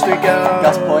Walker's page 3 goal.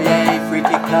 Gus Poyet, free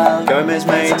kick curl, Gomez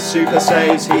made super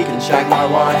saves, he can shag my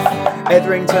wife.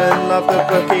 Etherington loved the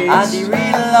bookies. Andy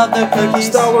Reid loved the cookies,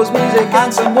 Star Wars music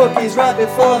and some Wookiees right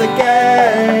before the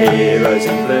game. Heroes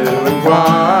in blue and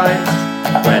white.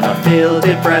 When I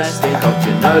fielded breast in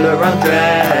Ginola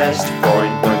undressed,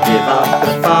 Freund won't give up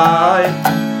the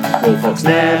fight. Wolfox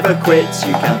never quits,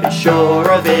 you can be sure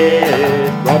of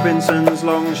it. Robinson's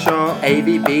long shot,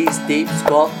 AVB's deep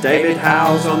squat, David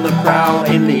Howe's on the prowl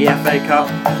in the FA Cup.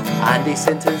 Andy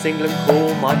Sinton's England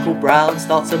call, Michael Brown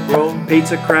starts a brawl,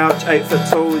 Peter Crouch 8 foot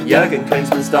tall, Jurgen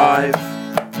Klinsmann's dive.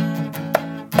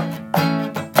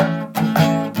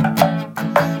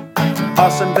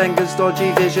 Arsene Wenger's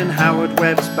dodgy vision, Howard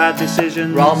Webb's bad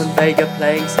decisions, Rahman Vega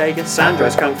playing Sega,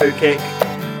 Sandro's kung fu kick,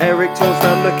 Eric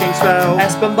Torsveld looking swell,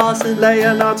 Espen Barson,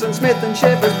 Leonards and Smith and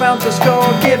Shivers bound to score.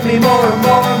 Give me more and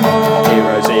more and more.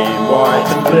 Heroes in white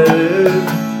and blue.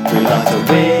 We like to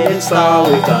win in style,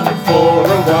 we've done it for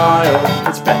a while.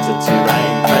 It's better to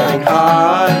aim very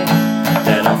high.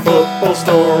 Then our football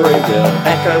story will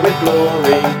echo with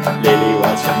glory. Lily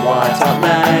White's from White Hart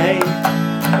Lane.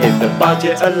 If the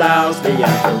budget allows, the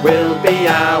anchor will be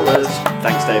ours.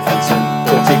 Thanks Dave Henson,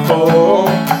 44.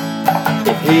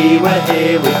 If he were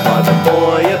here, we'd buy the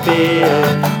boy a beer.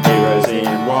 Heroes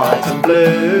in white and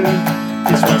blue.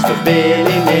 This one's for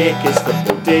Billy Nick, his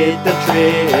football did the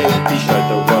trick. He showed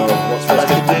the world what's supposed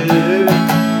to do.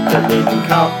 The Leading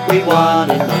Cup we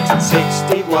won in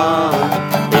 1961.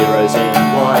 Heroes in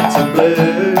white and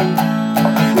blue.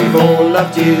 We've all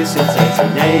loved you since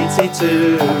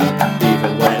 1882.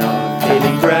 Even when I'm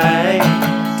feeling grey,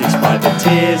 despite the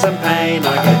tears and pain,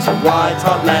 I go to White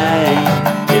Hart Lane.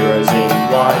 Heroes in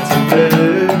white and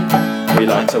blue. We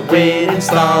like to win in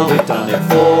style, we've done it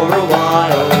for a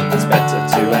while. It's better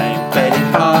to aim very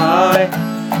high.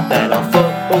 Then our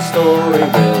football story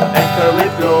will echo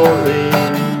with glory.